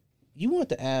 So you want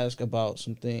to ask about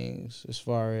some things as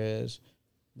far as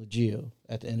LaJill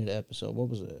at the end of the episode. What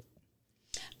was it?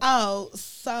 Oh,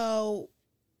 so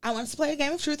I wanted to play a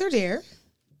game of truth or dare.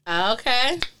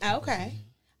 Okay. Okay.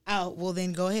 Oh, well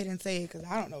then go ahead and say it because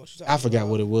I don't know what you're I talking forgot about.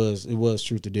 what it was. It was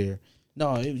truth or dare.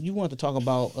 No, you want to talk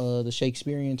about the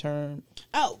Shakespearean term.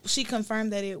 Oh, she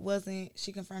confirmed that it wasn't.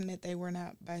 She confirmed that they were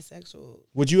not bisexual.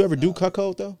 Would you ever do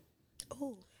cuckold though?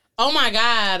 Oh my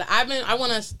God. I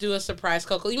want to do a surprise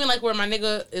Coco. You mean like where my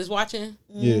nigga is watching?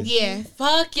 Yeah. Yeah.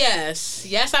 Fuck yes.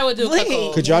 Yes, I would do a Please.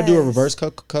 Coco. Could y'all do a reverse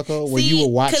cuckold where See, you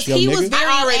would watch 'cause your he was nigga? very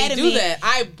I already do adamant. that.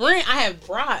 I have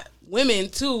brought women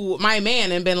to my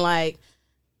man and been like,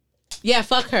 yeah,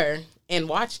 fuck her, and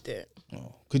watched it.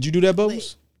 Oh. Could you do that,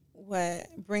 Bubbles? What?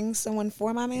 Bring someone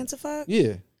for my man to fuck?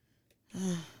 Yeah.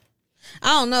 I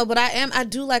don't know, but I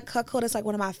do like cuckold. It's like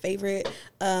one of my favorite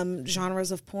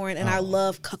genres of porn, and I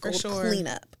love cuckold sure.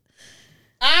 cleanup.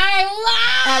 I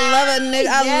I love a nigga.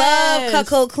 I Yes. love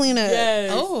cuckold cleanup.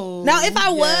 Yes. Oh. Now, if I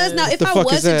was, the fuck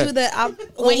to is that? do that,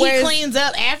 when he whereas- cleans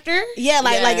up after. yeah,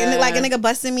 like Yeah. a nigga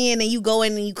busting me, and then you go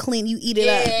in and you clean, you eat it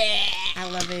up. I I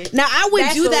love it. Now I would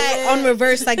That's do that lit. on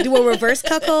reverse, like do a reverse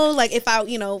cuckold. Like if I,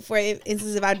 for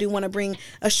instance, if I do want to bring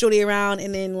a shorty around,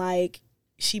 and then like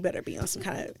she better be on some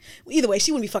kind of. Either way,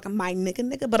 she wouldn't be fucking my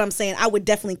nigga. But I'm saying I would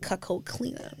definitely cuckold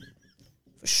cleaner,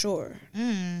 for sure.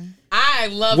 I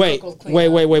love Wait. Coco's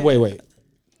cleanup.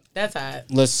 That's hot.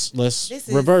 Let's is-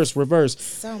 reverse.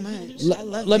 So much. I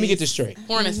love Let me this. get this straight.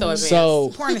 Porn is so advanced. So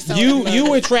Porn is so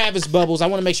you and Travis Bubbles. I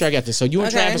want to make sure I got this. So you and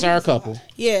Okay. Travis are a couple,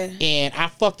 Yeah. and I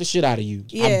fucked the shit out of you.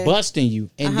 Yeah. I'm busting you,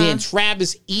 and then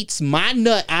Travis eats my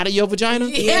nut out of your vagina.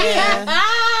 Yeah.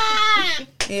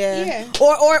 Yeah.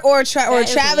 Or is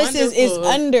Travis is wonderful.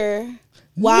 under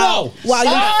while No. while you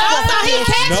Stop. fucking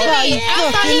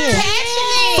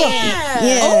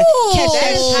yeah. Ooh. Catch that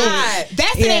That's shit. hot.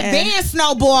 That's Yeah. an advanced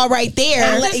snowball right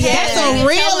there. Yeah. That's Yeah. a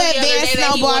real advanced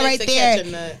snowball right there.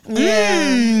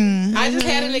 Yeah. I just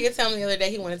had a nigga tell me the other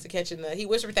day he wanted to catch a nut. He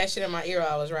whispered that shit in my ear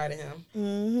while I was riding him.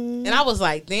 And I was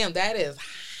like, damn, that is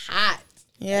hot.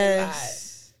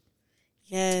 Yes.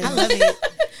 Yes. I love it.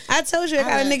 I told you I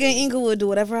got a nigga in Inglewood do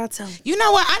whatever I tell him. You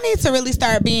know what? I need to really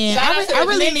start being. Shout out to I the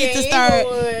really nigga need to in start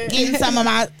Inglewood. getting some of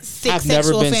my sick I've never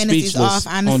sexual been fantasies speechless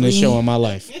off. Honestly, on this show in my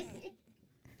life.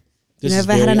 This is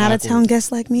Never had very an out of awkward. town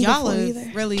guest like me y'all before have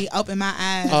either. really opened my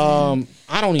eyes.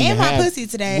 I don't even And my have pussy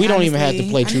today, We don't even have to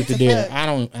honestly. play I truth need or to dare. fuck.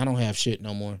 I don't have shit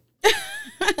no more.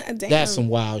 Damn. That's some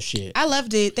wild shit. I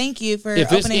loved it. Thank you for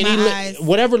If it's opening any my eyes.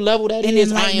 whatever level that and is,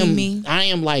 enlightening me. I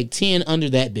am like 10 under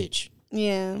that bitch.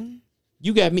 Yeah.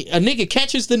 You got me. A nigga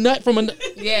catches the nut from a.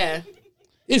 Yeah.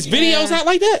 Is videos out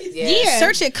like that? Yeah.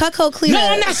 Search it, cuckold cleaner. No,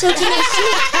 I'm not searching that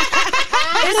shit.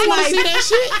 I don't want to see that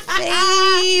shit.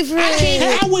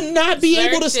 Favorite. I would not be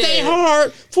able to Search stay it.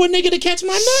 hard for a nigga to catch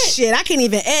my nut. Shit, I can't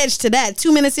even edge to that.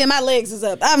 2 minutes in, my legs is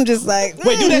up. I'm just like,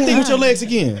 Wait, do that thing with your legs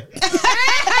again.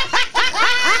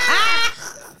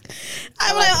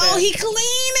 I'm like, oh, he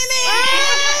cleaning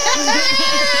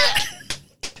it.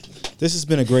 This has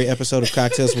been a great episode of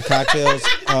Cocktails with Cocktails.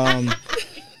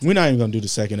 We're not even gonna do the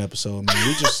second episode, man.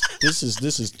 We just this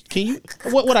is. Can you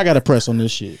what I gotta press on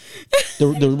this shit?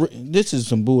 This is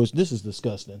some bullshit. This is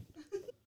disgusting.